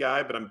music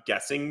guy, but I'm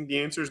guessing the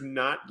answer is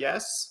not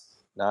yes.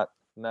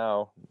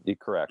 No. You're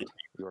correct.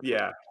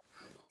 Yeah.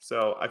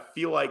 So I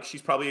feel like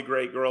she's probably a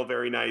great girl,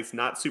 very nice,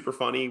 not super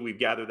funny. We've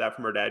gathered that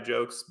from her dad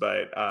jokes,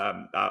 but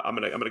I'm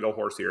gonna go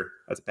horse here.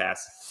 That's a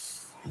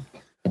pass.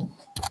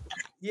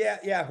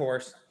 Yeah,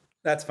 horse.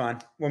 That's fine.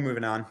 We're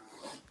moving on.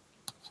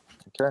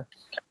 Okay,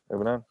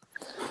 moving on.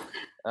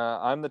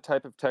 I'm the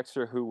type of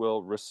texter who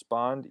will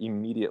respond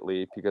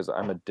immediately because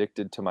I'm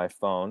addicted to my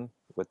phone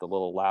with the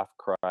little laugh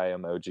cry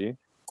emoji.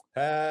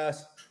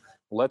 Pass.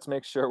 Let's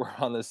make sure we're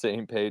on the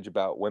same page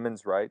about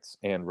women's rights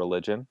and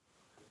religion.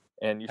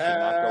 And you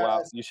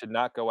should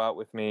not go out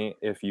with me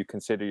if you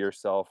consider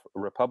yourself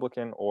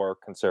Republican or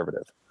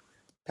conservative.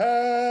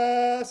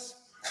 Pass.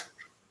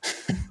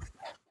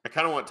 I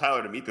kind of want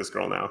Tyler to meet this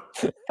girl now.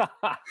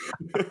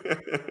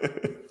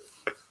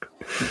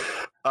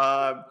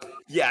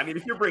 Yeah, I mean,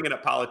 if you're bringing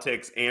up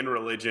politics and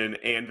religion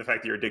and the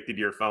fact that you're addicted to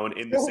your phone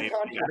in the same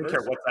thing, I don't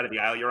care what side of the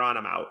aisle you're on,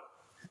 I'm out.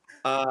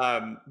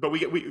 But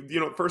we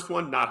first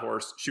one, not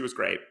horse. She was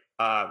great.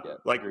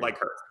 Like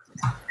her.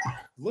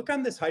 Look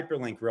on this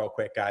hyperlink real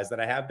quick, guys, that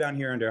I have down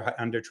here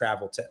under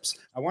travel tips.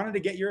 I wanted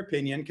to get your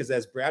opinion because,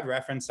 as Brad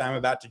referenced, I'm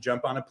about to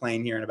jump on a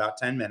plane here in about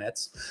 10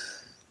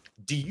 minutes.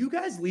 Do you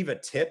guys leave a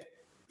tip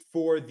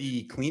for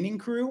the cleaning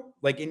crew,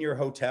 like in your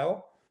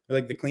hotel, or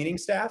like the cleaning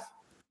staff?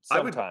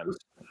 Sometimes.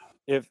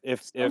 If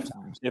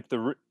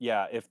the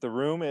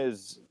room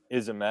is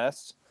a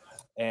mess,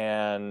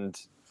 and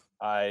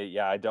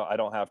I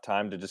don't have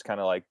time to just kind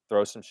of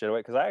throw some shit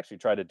away, because I actually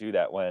try to do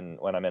that when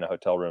I'm in a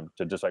hotel room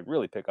to just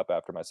really pick up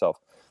after myself.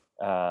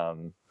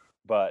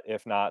 But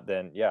if not,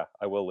 then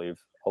I will leave.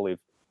 I'll leave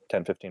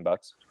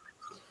 $10-15.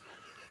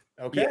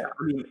 Okay. Yeah,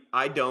 I mean,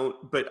 I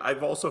don't, but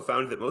I've also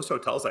found that most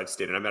hotels I've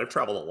stayed in, I've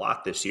traveled a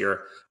lot this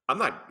year. I'm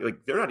not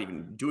they're not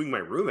even doing my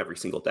room every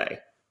single day.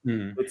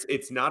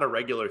 It's not a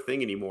regular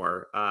thing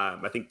anymore.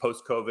 I think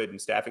post-COVID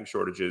and staffing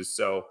shortages.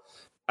 So,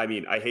 I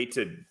mean, I hate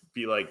to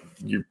be like,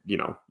 you're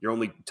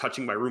only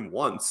touching my room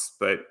once,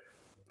 but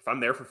if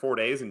I'm there for 4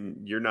 days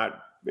and you're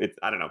not,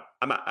 I don't know.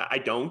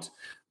 I don't.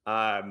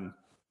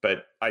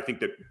 But I think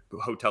that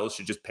hotels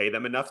should just pay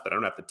them enough that I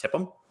don't have to tip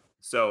them.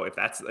 So if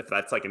that's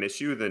like an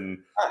issue,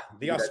 then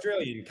the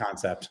Australian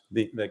concept,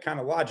 the kind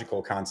of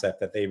logical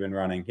concept that they've been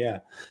running. Yeah.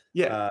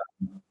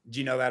 Do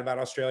you know that about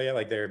Australia?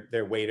 Like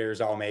their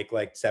waiters all make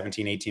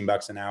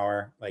 $17-18 an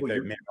hour. Like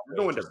you're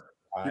going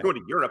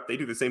to Europe. They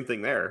do the same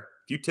thing there.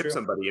 If you tip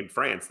somebody in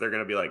France, they're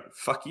going to be like,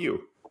 fuck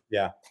you.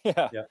 Yeah.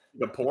 The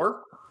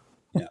poor.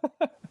 Yeah.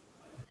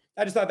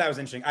 I just thought that was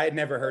interesting. I had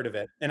never heard of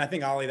it. And I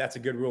think, Ollie, that's a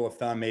good rule of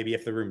thumb, maybe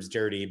if the room's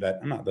dirty, but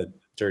I'm not the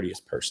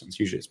dirtiest person.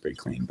 Usually it's pretty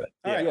clean, but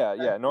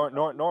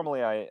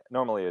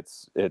normally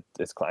it's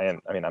clean.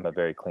 I mean, I'm a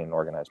very clean,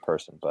 organized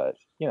person, but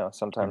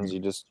sometimes you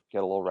just get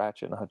a little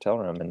ratchet in a hotel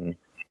room and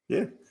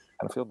kind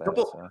of feel bad.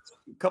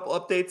 Couple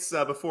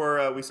updates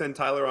before we send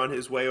Tyler on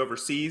his way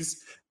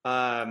overseas.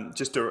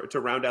 Just to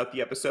round out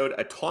the episode,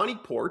 a tawny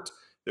port.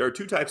 There are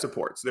two types of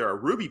ports. There are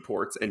ruby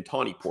ports and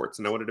tawny ports,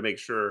 and I wanted to make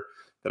sure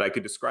that I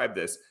could describe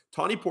this.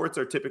 Tawny ports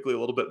are typically a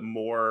little bit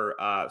more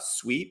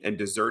sweet and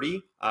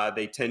desserty.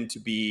 They tend to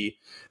be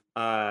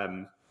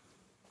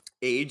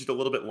aged a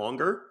little bit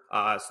longer,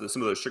 so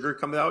some of those sugar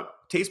comes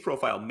out. Taste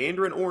profile: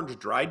 mandarin orange,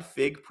 dried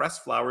fig,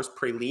 pressed flowers,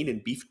 praline,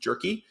 and beef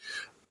jerky.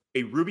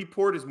 A ruby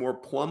port is more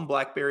plum,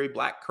 blackberry,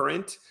 black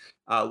currant,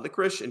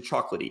 licorice, and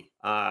chocolatey.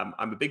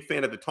 I'm a big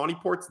fan of the tawny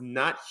ports,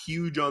 not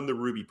huge on the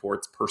ruby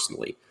ports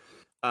personally.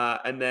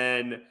 And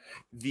then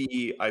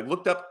I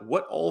looked up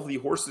what all of the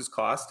horses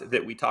cost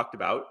that we talked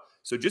about.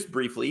 So just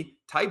briefly,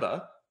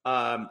 Taiba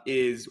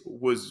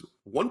was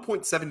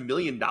 $1.7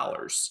 million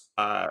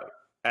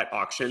at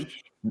auction.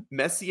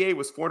 Messier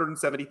was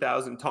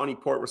 $470,000. Tawny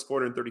Port was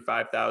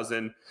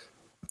 $435,000.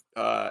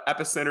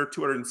 Epicenter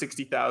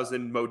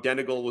 $260,000.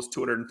 Modenigal was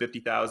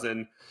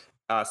 $250,000.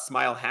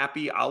 Smile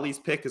Happy, Ollie's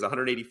pick is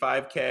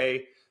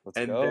 $185K.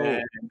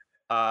 Then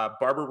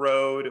Barber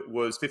Road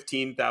was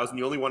 $15,000.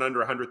 The only one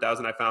under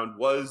 $100,000 I found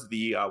was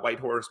the White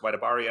Horse White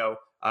Barrio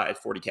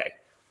at $40K.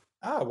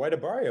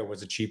 White Barrio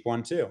was a cheap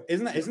one too.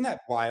 Isn't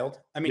that wild?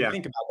 I mean,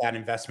 think about that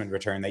investment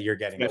return that you're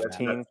getting.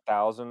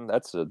 15,000.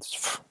 That's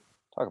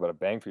talk about a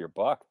bang for your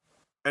buck.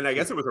 And I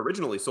guess it was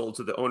originally sold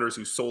to the owners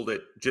who sold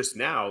it just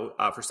now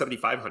for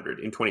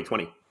 $7,500 in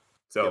 2020.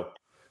 So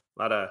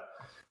a lot of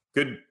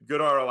good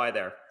ROI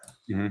there.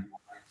 Mm-hmm.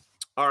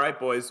 All right,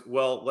 boys.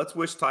 Well, let's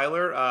wish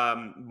Tyler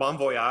bon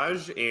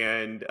voyage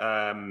and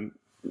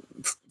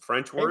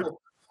French word.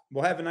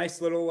 We'll have a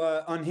nice little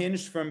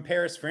unhinged from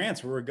Paris,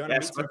 France, where we're going to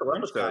meet some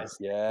French guys.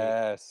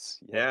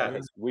 Yes.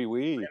 Oui.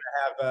 We're going to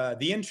have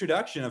the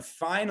introduction of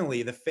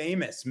finally the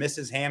famous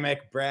Mrs.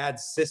 Hammock,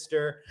 Brad's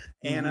sister.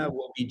 Anna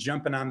will be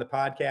jumping on the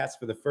podcast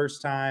for the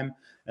first time,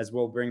 as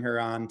we'll bring her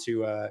on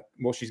to,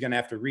 she's going to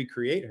have to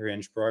recreate her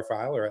Hinge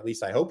profile, or at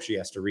least I hope she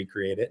has to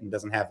recreate it and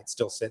doesn't have it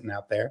still sitting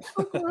out there.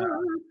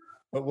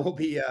 But we'll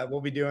be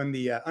doing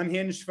the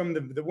unhinged from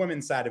the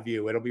women's side of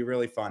you. It'll be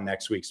really fun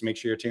next week, so make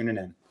sure you're tuning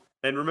in.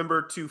 And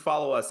remember to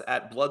follow us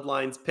at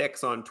Bloodlines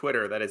Picks on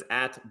Twitter. That is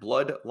at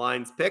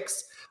Bloodlines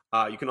Picks.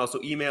 You can also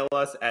email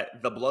us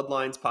at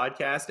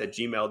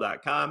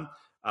thebloodlinespodcast@gmail.com.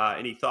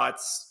 Any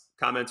thoughts,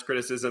 comments,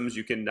 criticisms,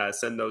 you can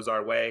send those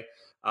our way.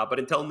 But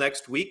until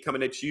next week,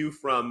 coming at you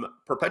from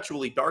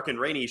perpetually dark and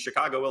rainy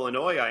Chicago,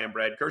 Illinois, I am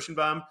Brad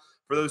Kirschenbaum.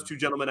 For those two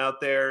gentlemen out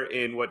there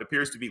in what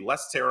appears to be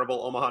less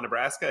terrible Omaha,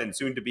 Nebraska, and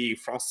soon to be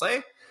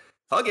Francais,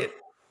 hug it.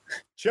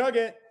 Chug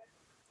it.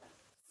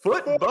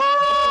 Football!